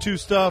go-to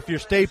stuff, your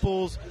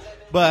staples.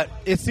 But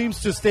it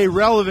seems to stay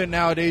relevant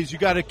nowadays. You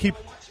got to keep,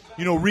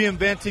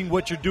 reinventing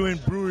what you're doing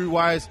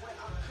brewery-wise.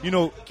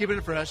 Keeping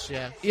it fresh,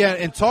 Yeah,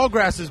 and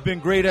Tallgrass has been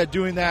great at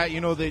doing that.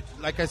 They,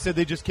 like I said,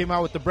 they just came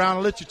out with the brown.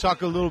 I'll let you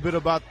talk a little bit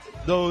about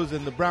those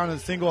and the brown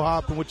and single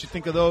hop and what you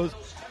think of those.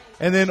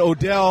 And then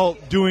Odell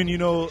doing,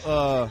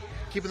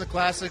 keeping the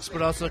classics,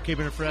 but also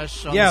keeping it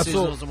fresh on the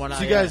seasonals and whatnot.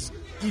 So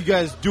you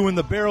guys doing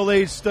the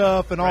barrel-aged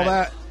stuff and all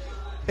that.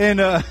 And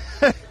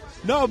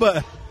no,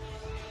 but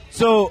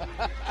so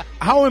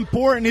how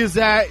important is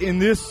that in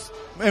this?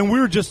 And we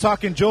were just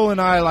talking, Joel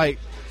and I, like,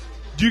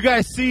 do you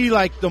guys see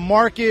like the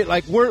market?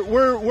 Like, where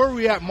are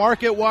we at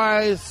market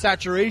wise,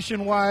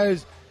 saturation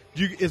wise?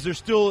 Is there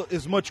still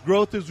as much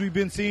growth as we've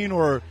been seeing,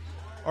 or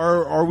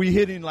are we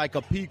hitting like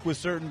a peak with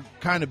certain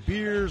kind of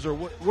beers, or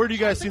where do you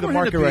guys see the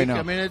market right now?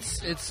 I mean,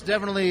 it's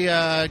definitely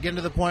getting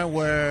to the point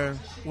where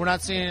we're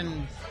not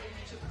seeing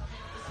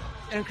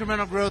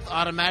incremental growth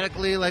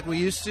automatically like we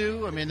used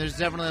to. I mean, there's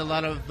definitely a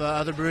lot of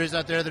other breweries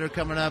out there that are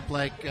coming up,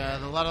 like a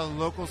lot of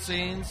local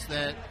scenes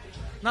that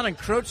not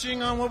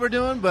encroaching on what we're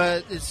doing,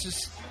 but it's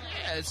just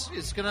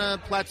it's gonna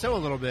plateau a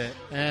little bit,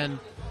 and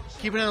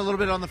keeping it a little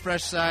bit on the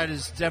fresh side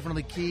is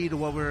definitely key to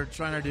what we're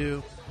trying to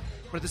do.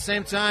 But at the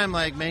same time,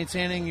 like,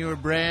 maintaining your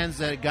brands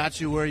that got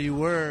you where you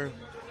were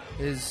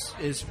is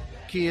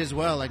key as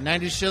well. Like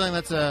 90 Shilling,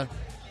 that's a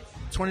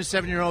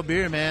 27-year-old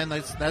beer, man.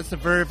 That's the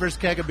very first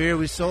keg of beer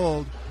we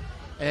sold,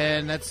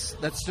 and that's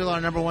still our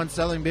number one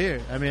selling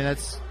beer. I mean,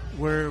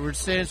 we're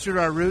staying true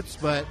to our roots,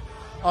 but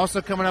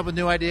also coming up with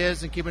new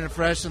ideas and keeping it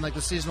fresh in like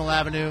the seasonal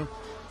avenue,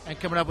 and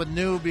coming up with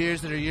new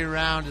beers that are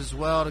year-round as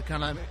well to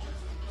kind of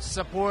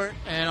support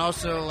and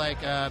also like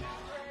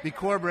be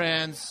core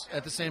brands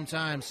at the same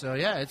time. So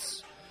yeah,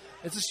 it's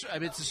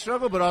a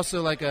struggle, but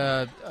also like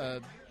a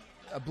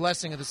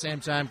blessing at the same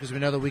time, because we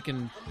know that we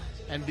can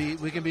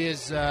be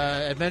as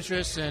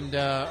adventurous and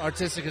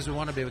artistic as we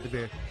want to be with the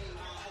beer.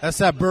 That's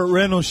that Burt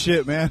Reynolds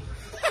shit, man.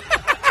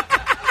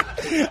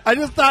 I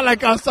just thought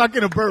like I was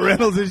talking to Burt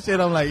Reynolds and shit.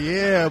 I'm like,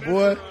 yeah,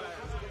 boy.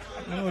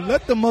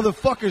 Let the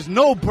motherfuckers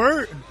know,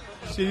 Burt.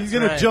 Shit, he's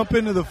gonna jump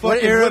into the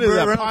fucking what is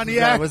that,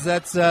 Pontiac? Was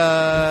that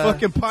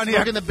fucking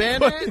Pontiac? Smoking the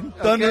Bandit?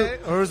 Thunder,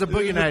 okay. Or was it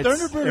Boogie Nights?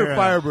 Thunderbird or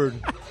Firebird?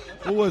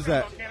 What was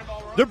that?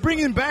 They're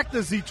bringing back the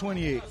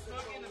Z28.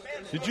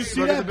 Did you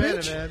see that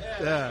bitch?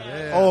 Bandit, man.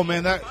 Yeah. Oh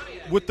man, that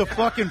with the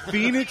fucking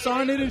Phoenix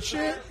on it and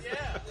shit.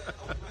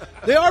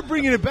 They are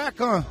bringing it back,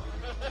 huh?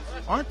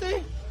 Aren't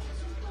they?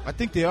 I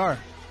think they are.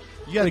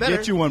 You got to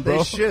get you one, bro.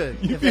 They should.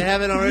 If they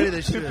haven't already,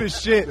 they should. Pimp as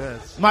shit.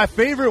 Yes. My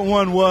favorite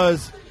one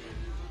was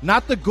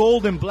not the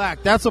gold and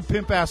black. That's a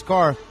pimp-ass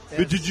car. Yes.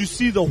 But did you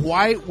see the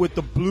white with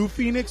the blue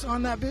Phoenix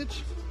on that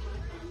bitch?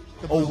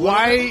 A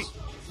white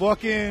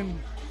fucking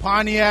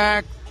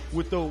Pontiac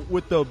with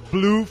the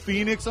blue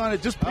Phoenix on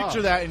it. Just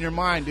picture that in your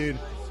mind, dude.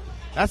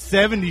 That's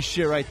 70s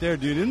shit right there,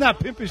 dude. Isn't that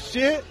pimp as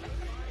shit?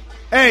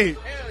 Hey,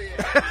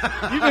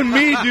 even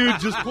me, dude,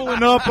 just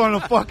pulling up on a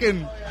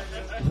fucking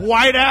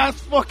white-ass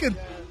fucking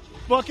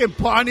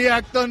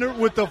Pontiac Thunder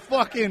with the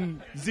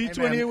fucking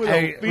Z28 with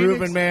a Phoenix.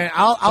 Ruben, man,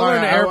 I'll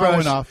learn to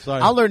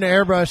airbrush. I'll learn to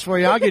airbrush for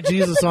you. I'll get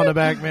Jesus on the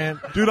back, man.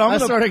 Dude, I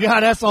swear to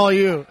God, that's all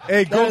you.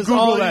 Hey, go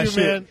Google that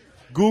shit. Man.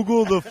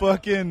 Google the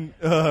fucking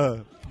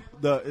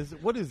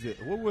what is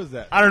it? What was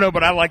that? I don't know,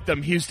 but I like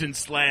them Houston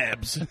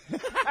slabs.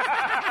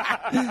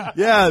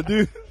 Yeah,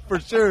 dude, for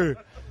sure.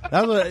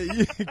 That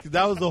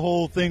was the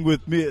whole thing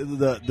with me.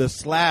 The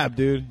slab,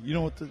 dude. You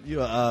know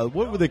what?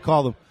 What would they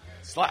call them?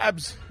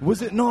 Slabs.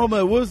 Was it? No,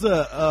 but it was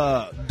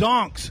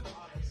donks.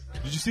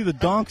 Did you see the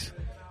donks?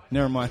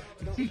 Never mind.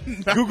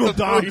 Google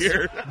donks.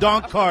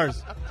 Donk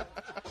cars.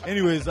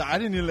 Anyways, I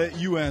didn't even let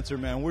you answer,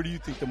 man. Where do you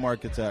think the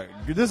market's at?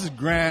 This is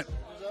Grant.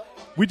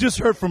 We just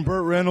heard from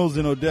Burt Reynolds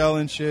and Odell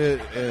and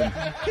shit. And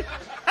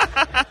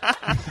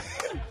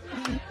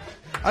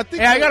I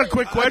think. Hey, I got a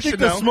quick question. I think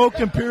the smoked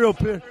Imperial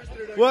Pear.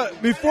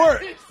 What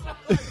before?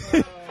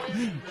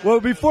 Well,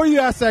 before you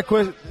ask that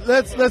question,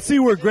 let's see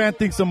where Grant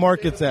thinks the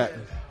market's at.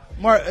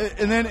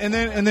 And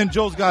then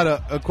Joel's got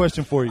a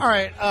question for you. All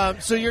right.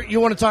 So you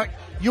want to talk?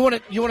 You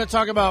want to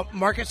talk about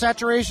market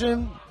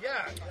saturation?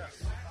 Yeah.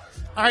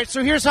 All right.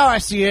 So here's how I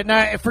see it.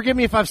 Now, forgive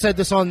me if I've said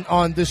this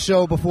on this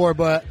show before,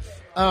 but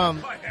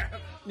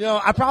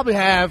I probably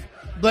have.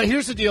 But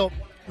here's the deal,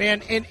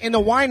 man. In the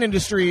wine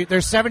industry,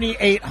 there's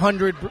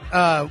 7,800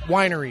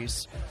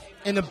 wineries.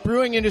 In the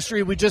brewing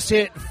industry, we just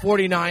hit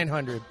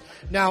 4,900.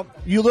 Now,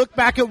 you look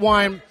back at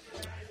wine.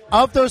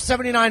 Of those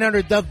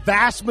 7,900, the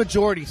vast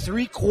majority,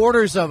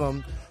 3/4 of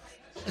them,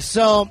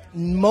 sell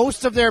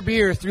most of their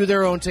beer through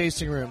their own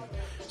tasting room.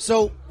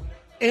 So,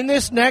 in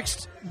this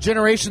next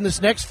generation, this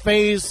next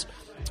phase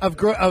of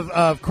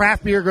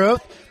craft beer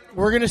growth,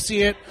 we're going to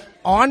see it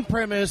on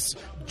premise,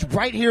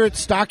 right here at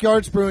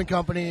Stockyards Brewing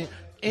Company,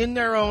 in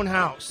their own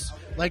house.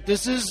 Like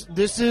this is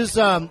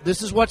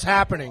what's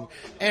happening,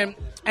 and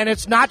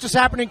it's not just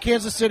happening in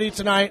Kansas City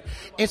tonight.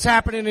 It's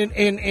happening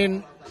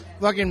in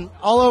fucking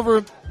all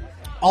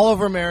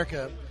over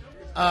America.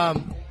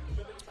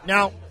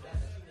 Now,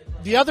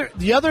 the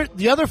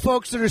other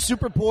folks that are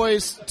super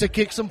poised to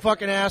kick some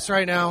fucking ass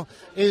right now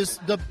is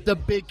the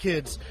big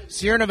kids,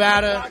 Sierra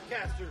Nevada,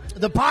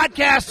 the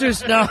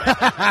podcasters. No,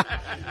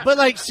 but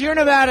like Sierra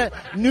Nevada,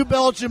 New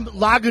Belgium,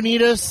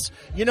 Lagunitas.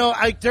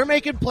 They're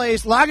making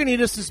plays.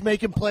 Lagunitas is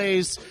making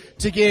plays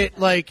to get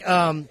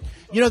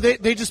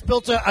they just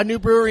built a new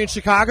brewery in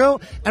Chicago,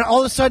 and all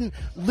of a sudden,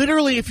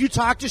 literally, if you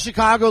talk to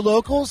Chicago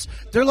locals,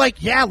 they're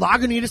like, yeah,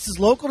 Lagunitas is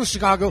local to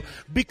Chicago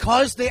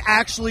because they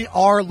actually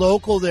are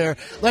local there.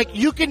 Like,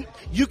 you can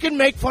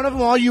make fun of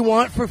them all you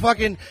want for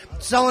fucking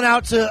selling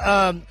out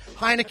to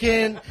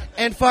Heineken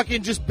and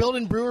fucking just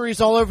building breweries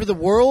all over the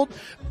world,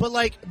 but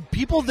like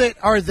people that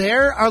are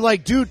there are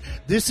like, dude,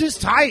 this is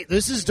tight,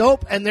 this is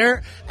dope, and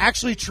they're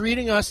actually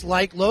treating us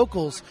like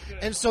locals.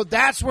 And so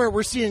that's where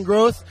we're seeing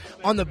growth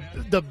on the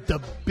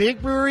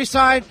big brewery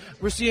side.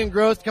 We're seeing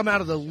growth come out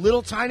of the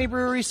little tiny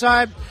brewery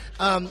side,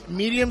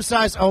 medium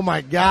size. Oh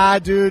my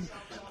god, dude!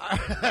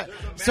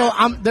 So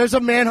there's a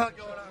man hug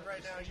going on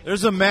right now.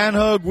 There's a man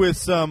hug with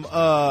some.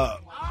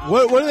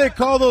 What do they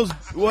call those?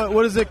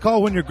 What is it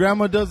called when your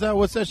grandma does that?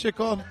 What's that shit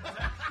called?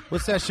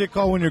 What's that shit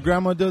called when your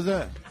grandma does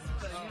that?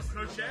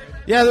 Crochet?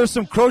 Yeah, there's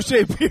some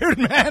crochet beard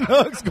man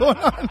hugs going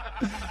on.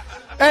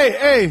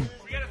 Hey.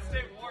 We gotta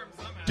stay warm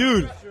somehow.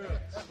 Dude.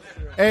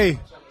 Hey,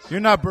 you're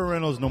not Burt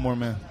Reynolds no more,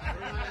 man.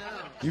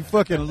 You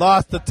fucking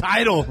lost the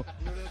title.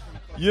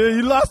 Yeah,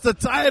 you lost the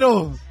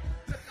title.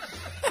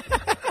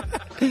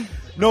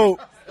 No,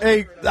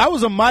 hey, that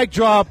was a mic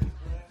drop.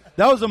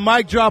 That was a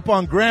mic drop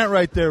on Grant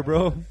right there,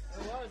 bro.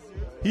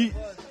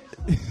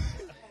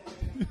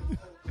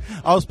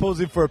 I was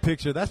posing for a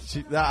picture. I'm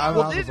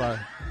sorry.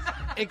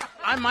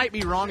 I might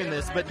be wrong in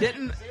this, but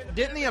didn't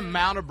the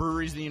amount of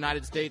breweries in the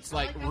United States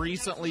like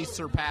recently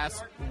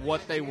surpass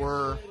what they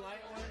were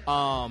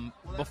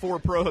before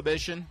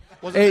Prohibition?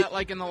 Wasn't that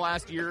like in the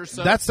last year or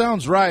so? That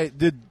sounds right.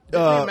 Did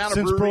the amount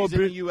of breweries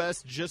in the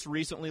U.S. just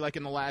recently, like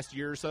in the last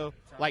year or so,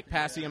 like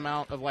pass the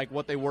amount of like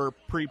what they were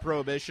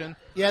pre-Prohibition?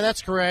 Yeah,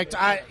 that's correct.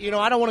 I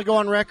don't want to go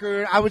on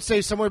record. I would say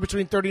somewhere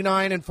between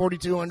 39 and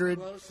 4,200.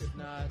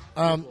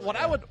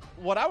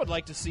 What I would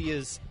like to see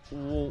is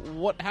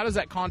how does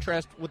that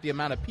contrast with the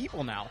amount of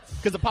people now?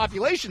 Because the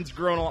population's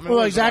grown a lot.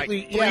 Well,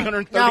 exactly. Like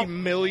 330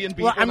 million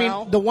people. Well, I mean,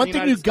 now the one in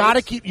thing you got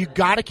to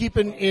keep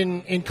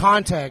in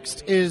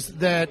context is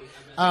that.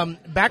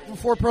 Back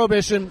before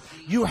Prohibition,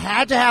 you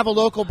had to have a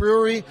local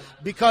brewery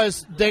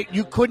because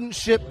you couldn't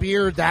ship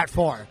beer that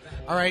far.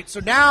 All right, so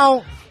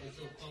now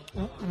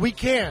we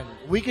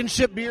can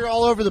ship beer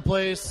all over the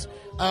place.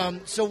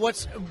 So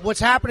what's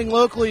happening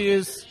locally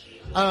is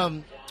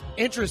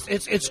interest.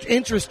 It's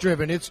interest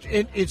driven.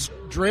 It's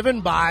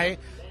driven by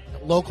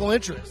local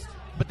interest.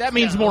 But that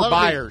means more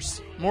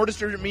buyers. More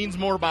distributed means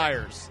more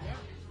buyers.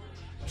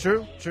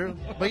 True.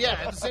 But yeah,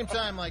 at the same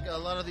time, like a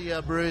lot of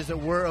the breweries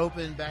that were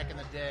open back in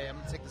the day, I'm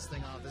going to take this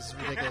thing off. This is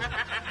ridiculous.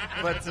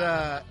 But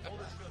a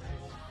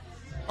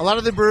lot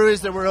of the breweries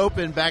that were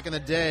open back in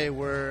the day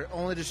were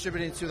only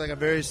distributing to like a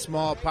very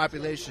small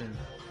population.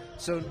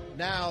 So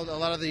now a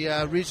lot of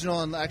the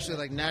regional and actually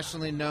like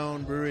nationally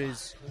known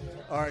breweries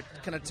are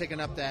kind of taking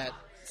up that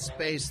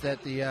space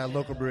that the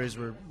local breweries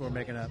were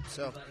making up.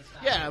 So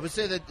yeah, I would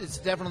say that it's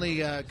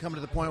definitely come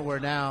to the point where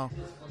now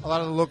a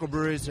lot of the local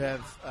breweries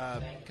have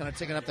kind of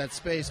taken up that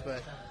space,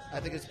 but I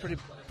think it's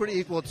pretty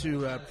equal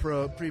to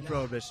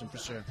pre-Prohibition for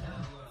sure.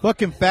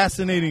 Fucking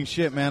fascinating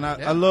shit, man.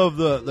 I love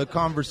the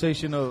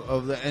conversation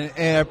of the, and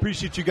I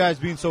appreciate you guys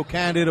being so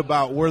candid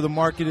about where the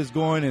market is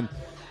going. And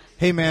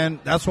hey,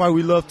 man, that's why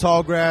we love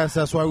Tallgrass.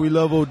 That's why we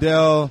love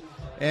Odell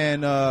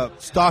and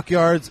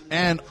Stockyards,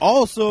 and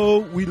also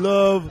we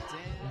love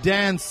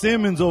Dan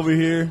Simmons over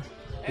here.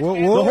 The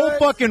whole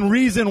fucking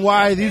reason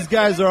why these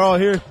guys are all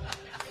here.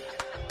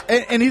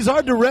 And he's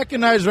hard to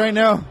recognize right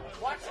now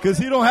because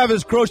he don't have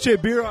his crochet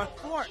beer on.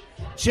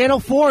 Channel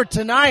 4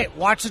 tonight.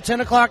 Watch the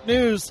 10 o'clock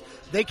news.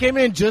 They came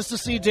in just to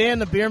see Dan,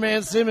 the beer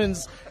man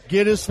Simmons,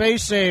 get his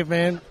face shaved,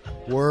 man.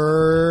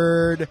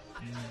 Word.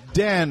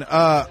 Dan,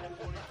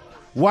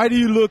 why do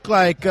you look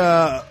like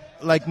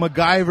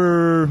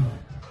MacGyver,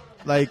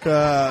 like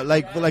a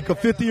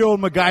 50-year-old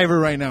MacGyver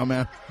right now,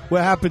 man?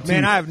 What happened to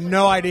you? Man, I have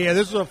no idea.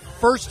 This is the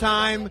first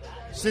time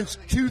since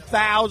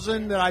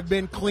 2000 that I've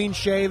been clean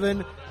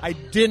shaven. I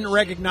didn't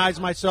recognize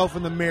myself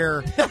in the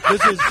mirror.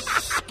 This is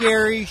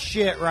scary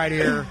shit right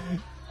here.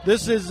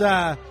 This is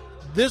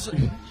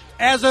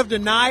as of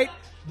tonight,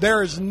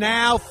 there is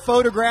now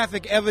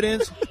photographic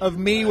evidence of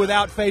me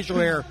without facial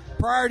hair.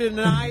 Prior to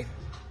tonight,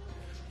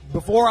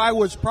 before I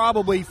was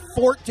probably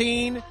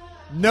 14,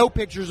 no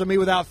pictures of me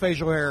without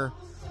facial hair.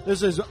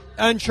 This is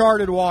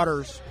uncharted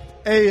waters.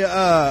 Hey,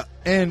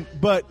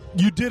 but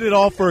you did it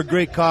all for a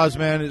great cause,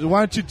 man.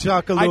 Why don't you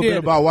talk a little bit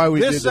about why we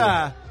did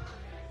that?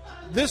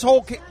 This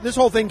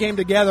whole thing came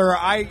together.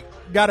 I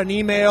got an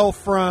email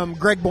from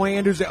Greg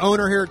Bland, who's the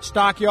owner here at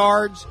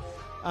Stockyards,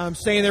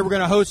 saying they were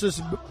going to host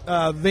this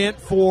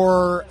event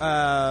for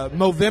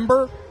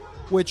Movember,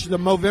 which the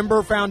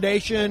Movember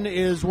Foundation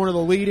is one of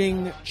the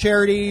leading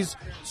charities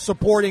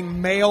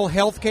supporting male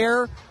health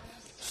care,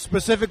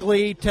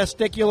 specifically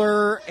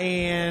testicular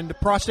and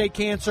prostate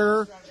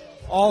cancer.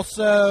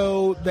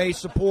 Also, they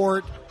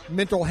support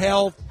mental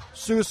health,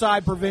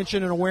 suicide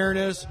prevention, and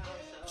awareness.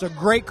 It's a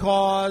great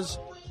cause.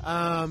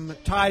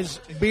 Ties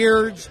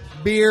beards,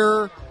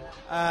 beer,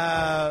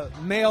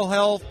 male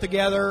health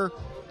together,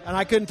 and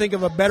I couldn't think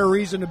of a better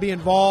reason to be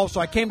involved. So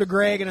I came to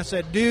Greg and I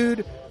said,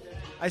 dude,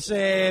 I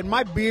said,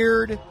 my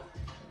beard,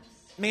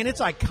 man,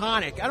 it's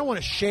iconic. I don't want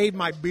to shave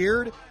my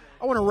beard.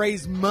 I want to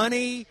raise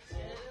money,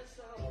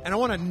 and I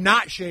want to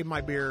not shave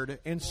my beard.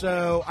 And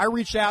so I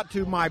reached out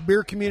to my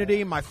beer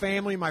community, my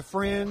family, my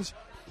friends,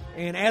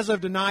 and as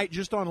of tonight,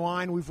 just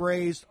online, we've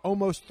raised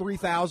almost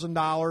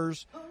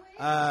 $3,000,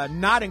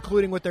 not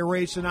including what they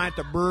raised tonight at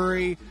the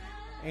brewery.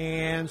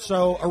 And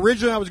so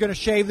originally I was going to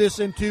shave this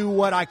into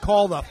what I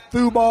call the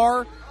Fu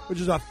Bar,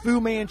 which is a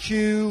Fu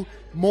Manchu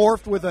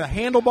morphed with a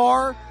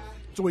handlebar.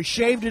 So we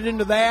shaved it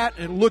into that,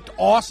 and it looked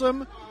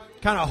awesome.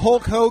 Kind of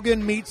Hulk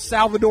Hogan meets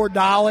Salvador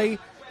Dali.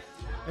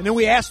 And then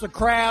we asked the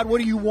crowd, what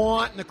do you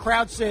want? And the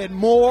crowd said,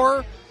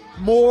 more.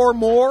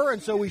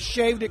 And so we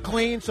shaved it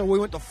clean, so we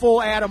went to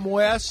full Adam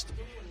West.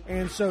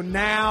 And so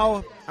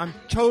now I'm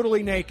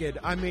totally naked.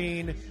 I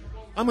mean,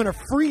 I'm going to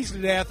freeze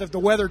to death if the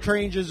weather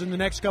changes in the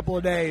next couple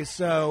of days.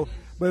 So,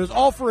 but it was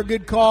all for a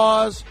good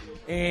cause.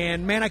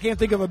 And, man, I can't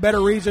think of a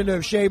better reason to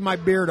have shaved my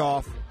beard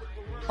off.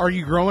 Are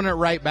you growing it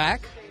right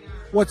back?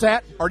 What's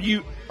that? Are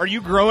you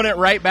growing it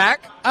right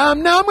back? No,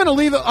 I'm going to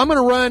leave it. I'm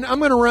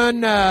going to run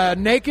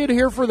naked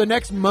here for the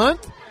next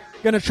month.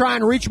 Going to try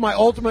and reach my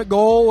ultimate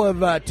goal of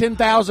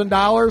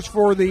 $10,000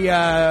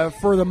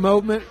 for the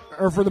movement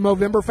or for the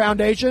Movember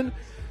Foundation.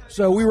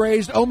 So we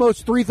raised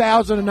almost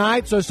 $3,000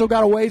 tonight. So I still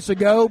got a ways to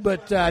go.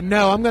 But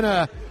no, I'm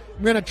gonna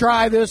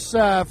try this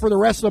for the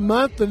rest of the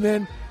month, and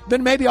then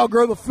maybe I'll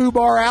grow the Fu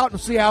Bar out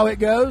and see how it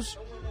goes.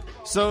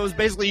 So it was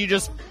basically you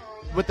just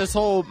with this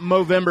whole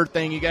Movember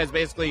thing, you guys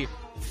basically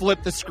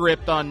flipped the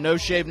script on No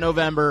Shave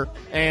November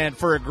and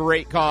for a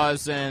great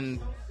cause, and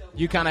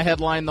you kind of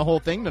headlined the whole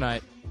thing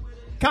tonight.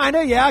 Kind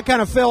of, yeah. I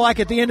kind of felt like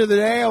at the end of the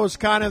day I was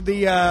kind of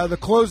the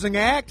closing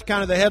act,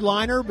 kind of the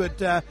headliner,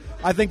 but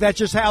I think that's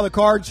just how the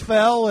cards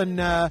fell, and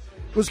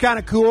it was kind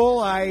of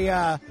cool.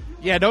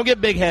 Yeah, don't get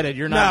big-headed.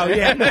 You're not.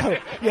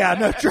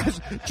 No.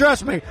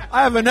 Trust me.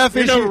 I have enough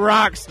You're issues. no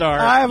rock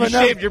star. You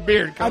shaved your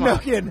beard. Come I'm on.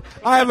 not kidding.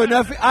 I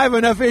have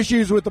enough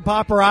issues with the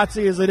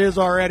paparazzi as it is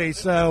already.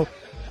 So,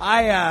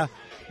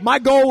 my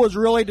goal was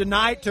really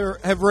tonight to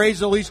have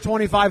raised at least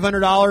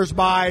 $2,500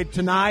 by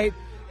tonight,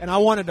 and I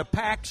wanted to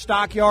pack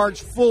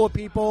Stockyards full of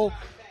people,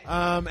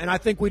 and I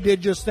think we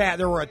did just that.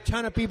 There were a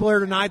ton of people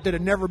here tonight that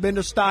had never been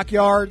to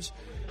Stockyards,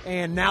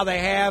 and now they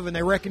have, and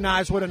they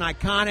recognize what an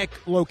iconic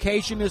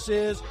location this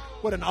is,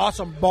 what an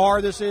awesome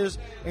bar this is,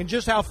 and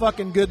just how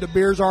fucking good the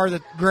beers are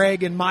that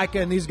Greg and Micah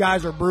and these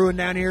guys are brewing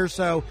down here.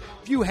 So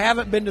if you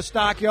haven't been to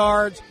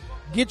Stockyards,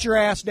 get your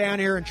ass down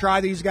here and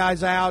try these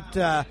guys out.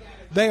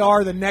 They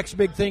are the next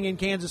big thing in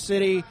Kansas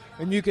City,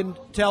 and you can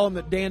tell them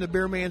that Dan the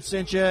Beer Man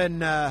sent you,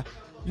 and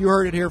you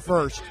heard it here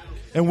first.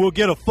 And we'll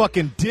get a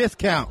fucking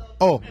discount.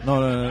 Oh,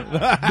 no.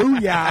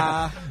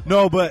 Booyah.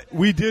 No, but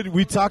we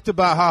talked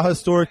about how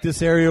historic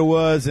this area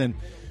was, and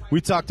we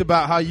talked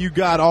about how you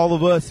got all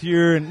of us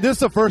here. And this is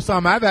the first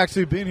time I've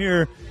actually been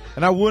here,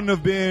 and I wouldn't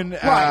have been,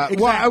 right, exactly.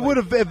 Well, I would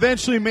have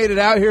eventually made it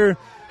out here,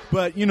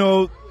 but,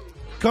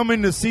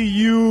 coming to see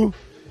you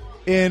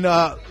in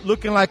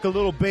looking like a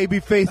little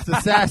baby-faced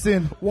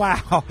assassin.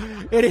 Wow.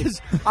 It is.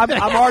 I'm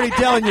already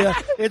telling you,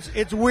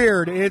 it's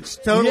weird. It's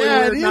totally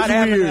weird. It is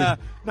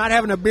not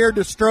having a beard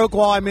to stroke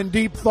while I'm in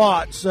deep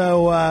thought.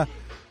 So I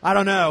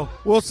don't know.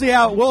 We'll see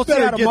how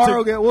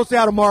tomorrow goes. We'll see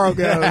how tomorrow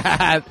goes.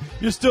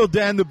 You're still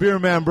Dan the Beer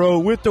Man, bro,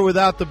 with or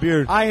without the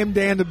beard. I am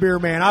Dan the Beer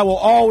Man. I will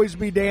always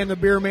be Dan the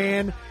Beer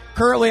Man.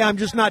 Currently, I'm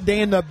just not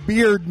Dan the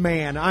Beard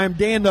Man. I am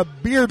Dan the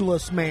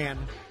Beardless Man.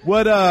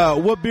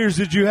 What beers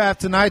did you have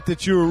tonight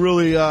that you were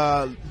really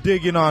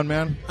digging on,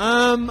 man?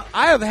 I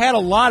have had a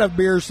lot of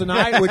beers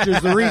tonight, which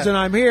is the reason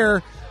I'm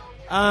here.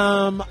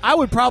 I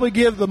would probably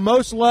give the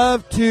most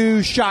love to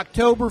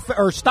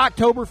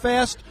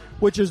Stocktoberfest,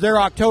 which is their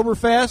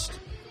Oktoberfest,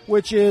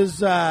 which is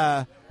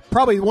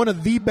probably one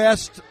of the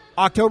best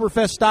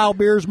Oktoberfest style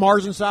beers,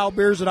 Marzen style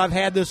beers that I've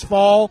had this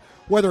fall,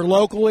 whether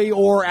locally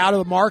or out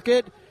of the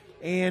market.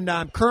 And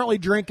I'm currently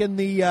drinking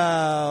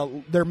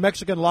their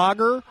Mexican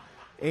lager.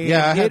 And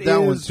yeah, I had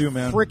that one too,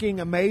 man. Freaking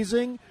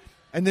amazing.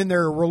 And then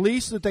their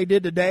release that they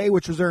did today,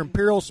 which was their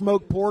Imperial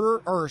Smoked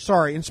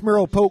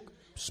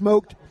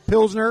Smoked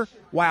Pilsner.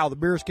 Wow, the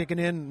beer's kicking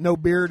in. No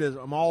beard.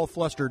 I'm all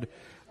flustered.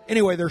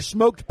 Anyway, their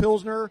Smoked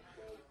Pilsner.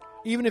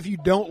 Even if you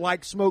don't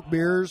like smoked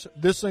beers,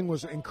 this thing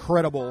was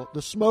incredible.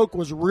 The smoke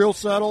was real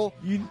subtle.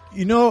 Gave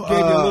you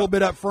a little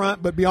bit up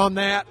front, but beyond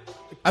that,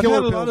 I've had a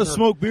Pilsner. lot of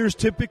smoked beers.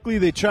 Typically,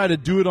 they try to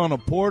do it on a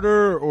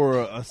porter or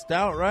a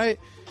stout, right?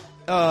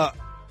 I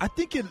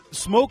think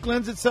smoke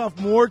lends itself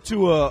more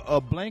to a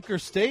blanker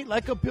state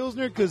like a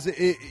Pilsner because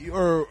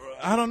or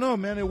I don't know,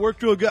 man. It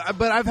worked real good.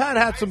 But I've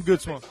had some good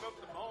smoke.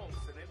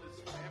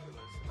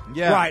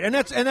 Yeah, right, and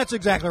that's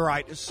exactly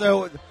right.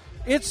 So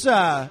it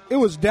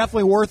was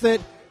definitely worth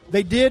it.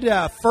 They did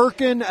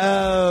firkin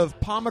of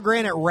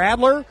pomegranate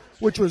Radler,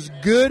 which was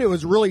good. It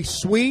was really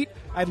sweet.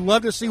 I'd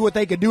love to see what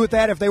they could do with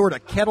that if they were to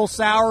kettle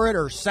sour it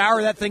or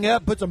sour that thing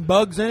up, put some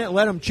bugs in it,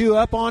 let them chew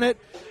up on it.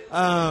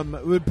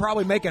 It would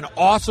probably make an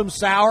awesome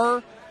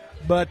sour.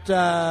 But,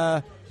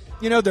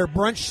 their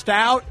brunch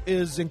stout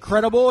is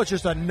incredible. It's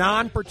just a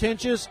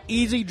non-pretentious,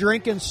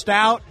 easy-drinking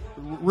stout,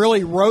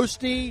 really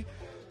roasty.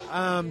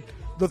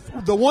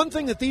 The one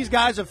thing that these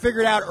guys have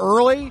figured out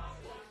early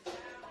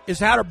is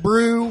how to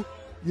brew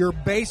your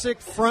basic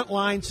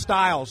frontline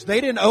styles.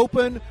 They didn't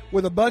open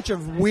with a bunch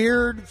of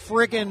weird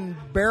freaking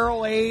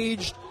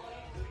barrel-aged,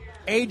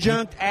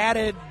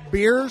 adjunct-added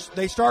beers.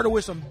 They started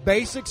with some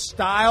basic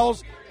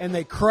styles, and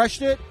they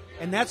crushed it.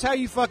 And that's how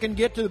you fucking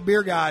get to the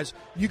beer guys.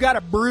 You got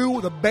to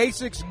brew the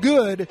basics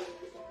good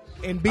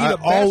and be the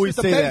best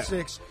at the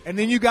basics, and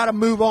then you got to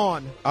move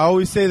on. I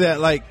always say that,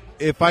 like,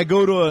 if I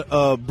go to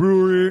a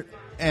brewery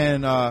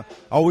and I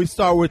always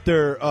start with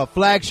their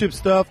flagship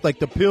stuff, like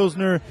the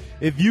Pilsner.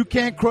 If you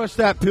can't crush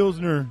that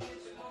Pilsner,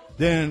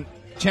 then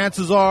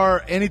chances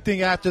are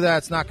anything after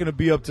that's not going to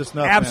be up to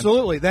snuff.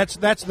 Absolutely, man.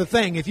 That's the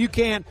thing. If you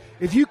can't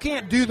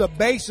do the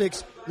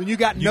basics, then you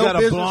got no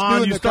business blonde,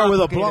 doing you the start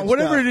with a blonde. stuff.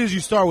 Whatever it is you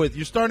start with.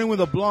 You're starting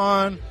with a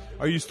blonde.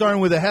 Are you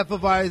starting with a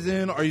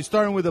Hefeweizen? Are you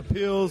starting with a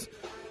Pils?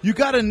 You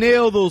got to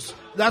nail those.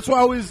 That's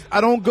why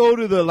I don't go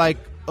to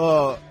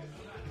the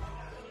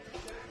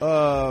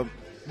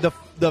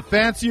the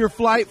fancier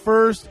flight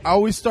first. I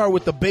always start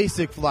with the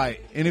basic flight.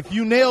 And if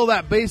you nail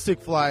that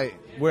basic flight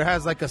where it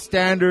has like a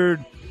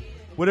standard,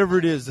 whatever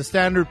it is, the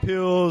standard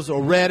Pils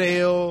or red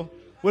ale,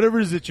 whatever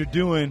it is that you're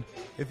doing,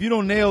 if you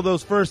don't nail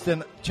those first,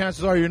 then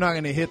chances are you're not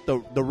going to hit the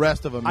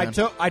rest of them, man.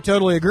 I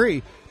totally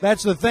agree.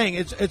 That's the thing.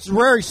 It's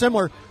very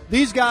similar.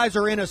 These guys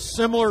are in a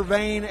similar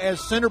vein as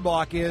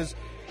Cinderblock is.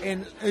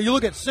 And you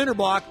look at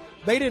Cinderblock,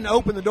 they didn't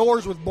open the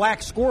doors with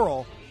Black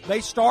Squirrel.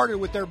 They started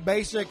with their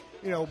basic,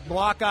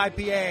 Block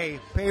IPA,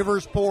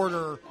 Pavers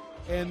Porter,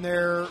 and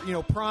their,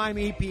 Prime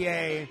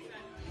EPA,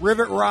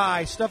 Rivet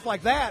Rye, stuff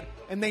like that.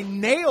 And they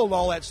nailed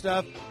all that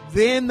stuff.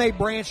 Then they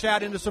branched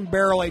out into some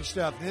barrel-aged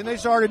stuff. Then they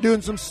started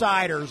doing some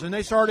ciders, and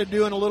they started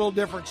doing a little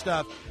different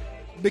stuff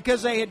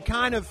because they had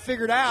kind of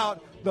figured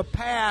out the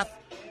path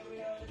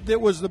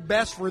that was the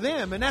best for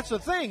them. And that's the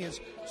thing is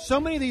so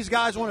many of these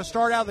guys want to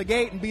start out of the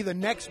gate and be the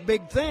next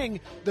big thing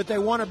that they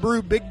want to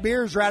brew big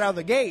beers right out of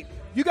the gate.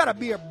 You got to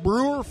be a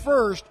brewer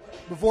first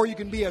before you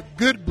can be a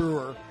good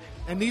brewer.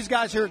 And these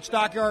guys here at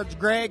Stockyards,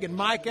 Greg and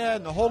Micah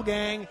and the whole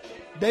gang,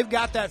 they've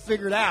got that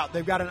figured out.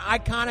 They've got an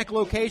iconic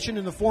location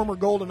in the former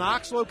Golden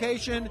Ox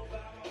location,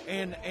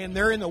 and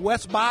they're in the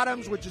West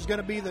Bottoms, which is going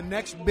to be the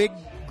next big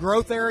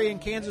growth area in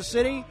Kansas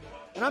City.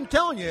 And I'm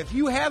telling you, if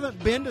you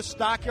haven't been to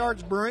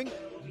Stockyards Brewing,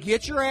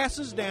 get your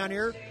asses down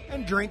here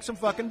and drink some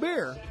fucking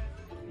beer.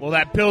 Well,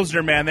 that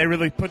Pilsner, man, they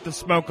really put the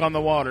smoke on the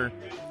water.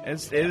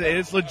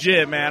 It's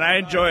legit, man. I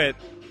enjoy it.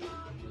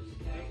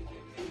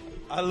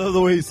 I love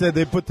the way he said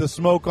they put the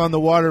smoke on the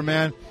water,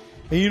 man.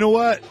 And you know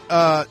what?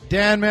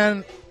 Dan,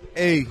 man,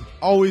 hey,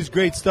 always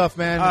great stuff,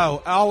 man.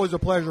 Oh, always a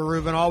pleasure,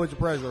 Reuben. Always a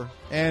pleasure.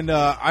 And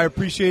I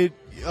appreciate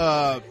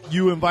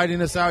you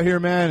inviting us out here,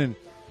 man. And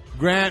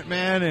Grant,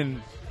 man.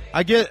 And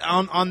I get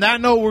on that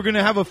note, we're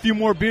gonna have a few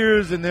more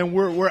beers, and then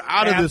we're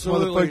out of this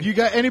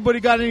motherfucker. Anybody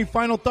got any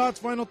final thoughts?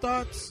 Final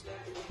thoughts?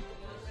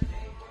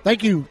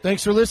 Thank you.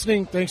 Thanks for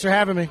listening. Thanks for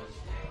having me.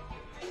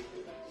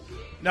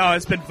 No,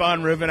 it's been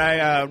fun, Reuben.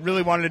 I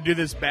really wanted to do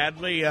this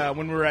badly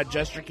when we were at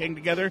Jester King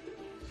together.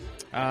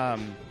 But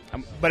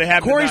it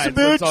happened tonight,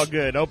 so it's all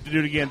good. Hope to do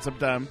it again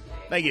sometime.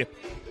 Thank you.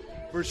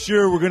 For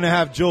sure, we're going to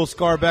have Joel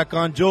Scar back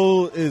on.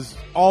 Joel is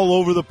all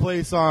over the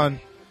place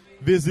on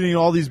visiting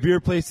all these beer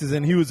places,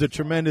 and he was a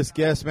tremendous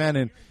guest, man.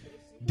 And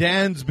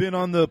Dan's been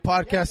on the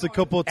podcast a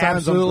couple of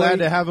times. Absolutely. I'm glad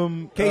to have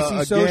him Casey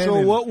again. Social,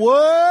 And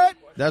what?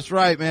 That's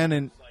right, man.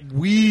 And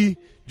we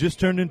just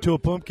turned into a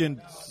pumpkin.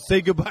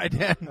 Say goodbye,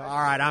 Dan. All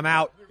right, I'm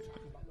out.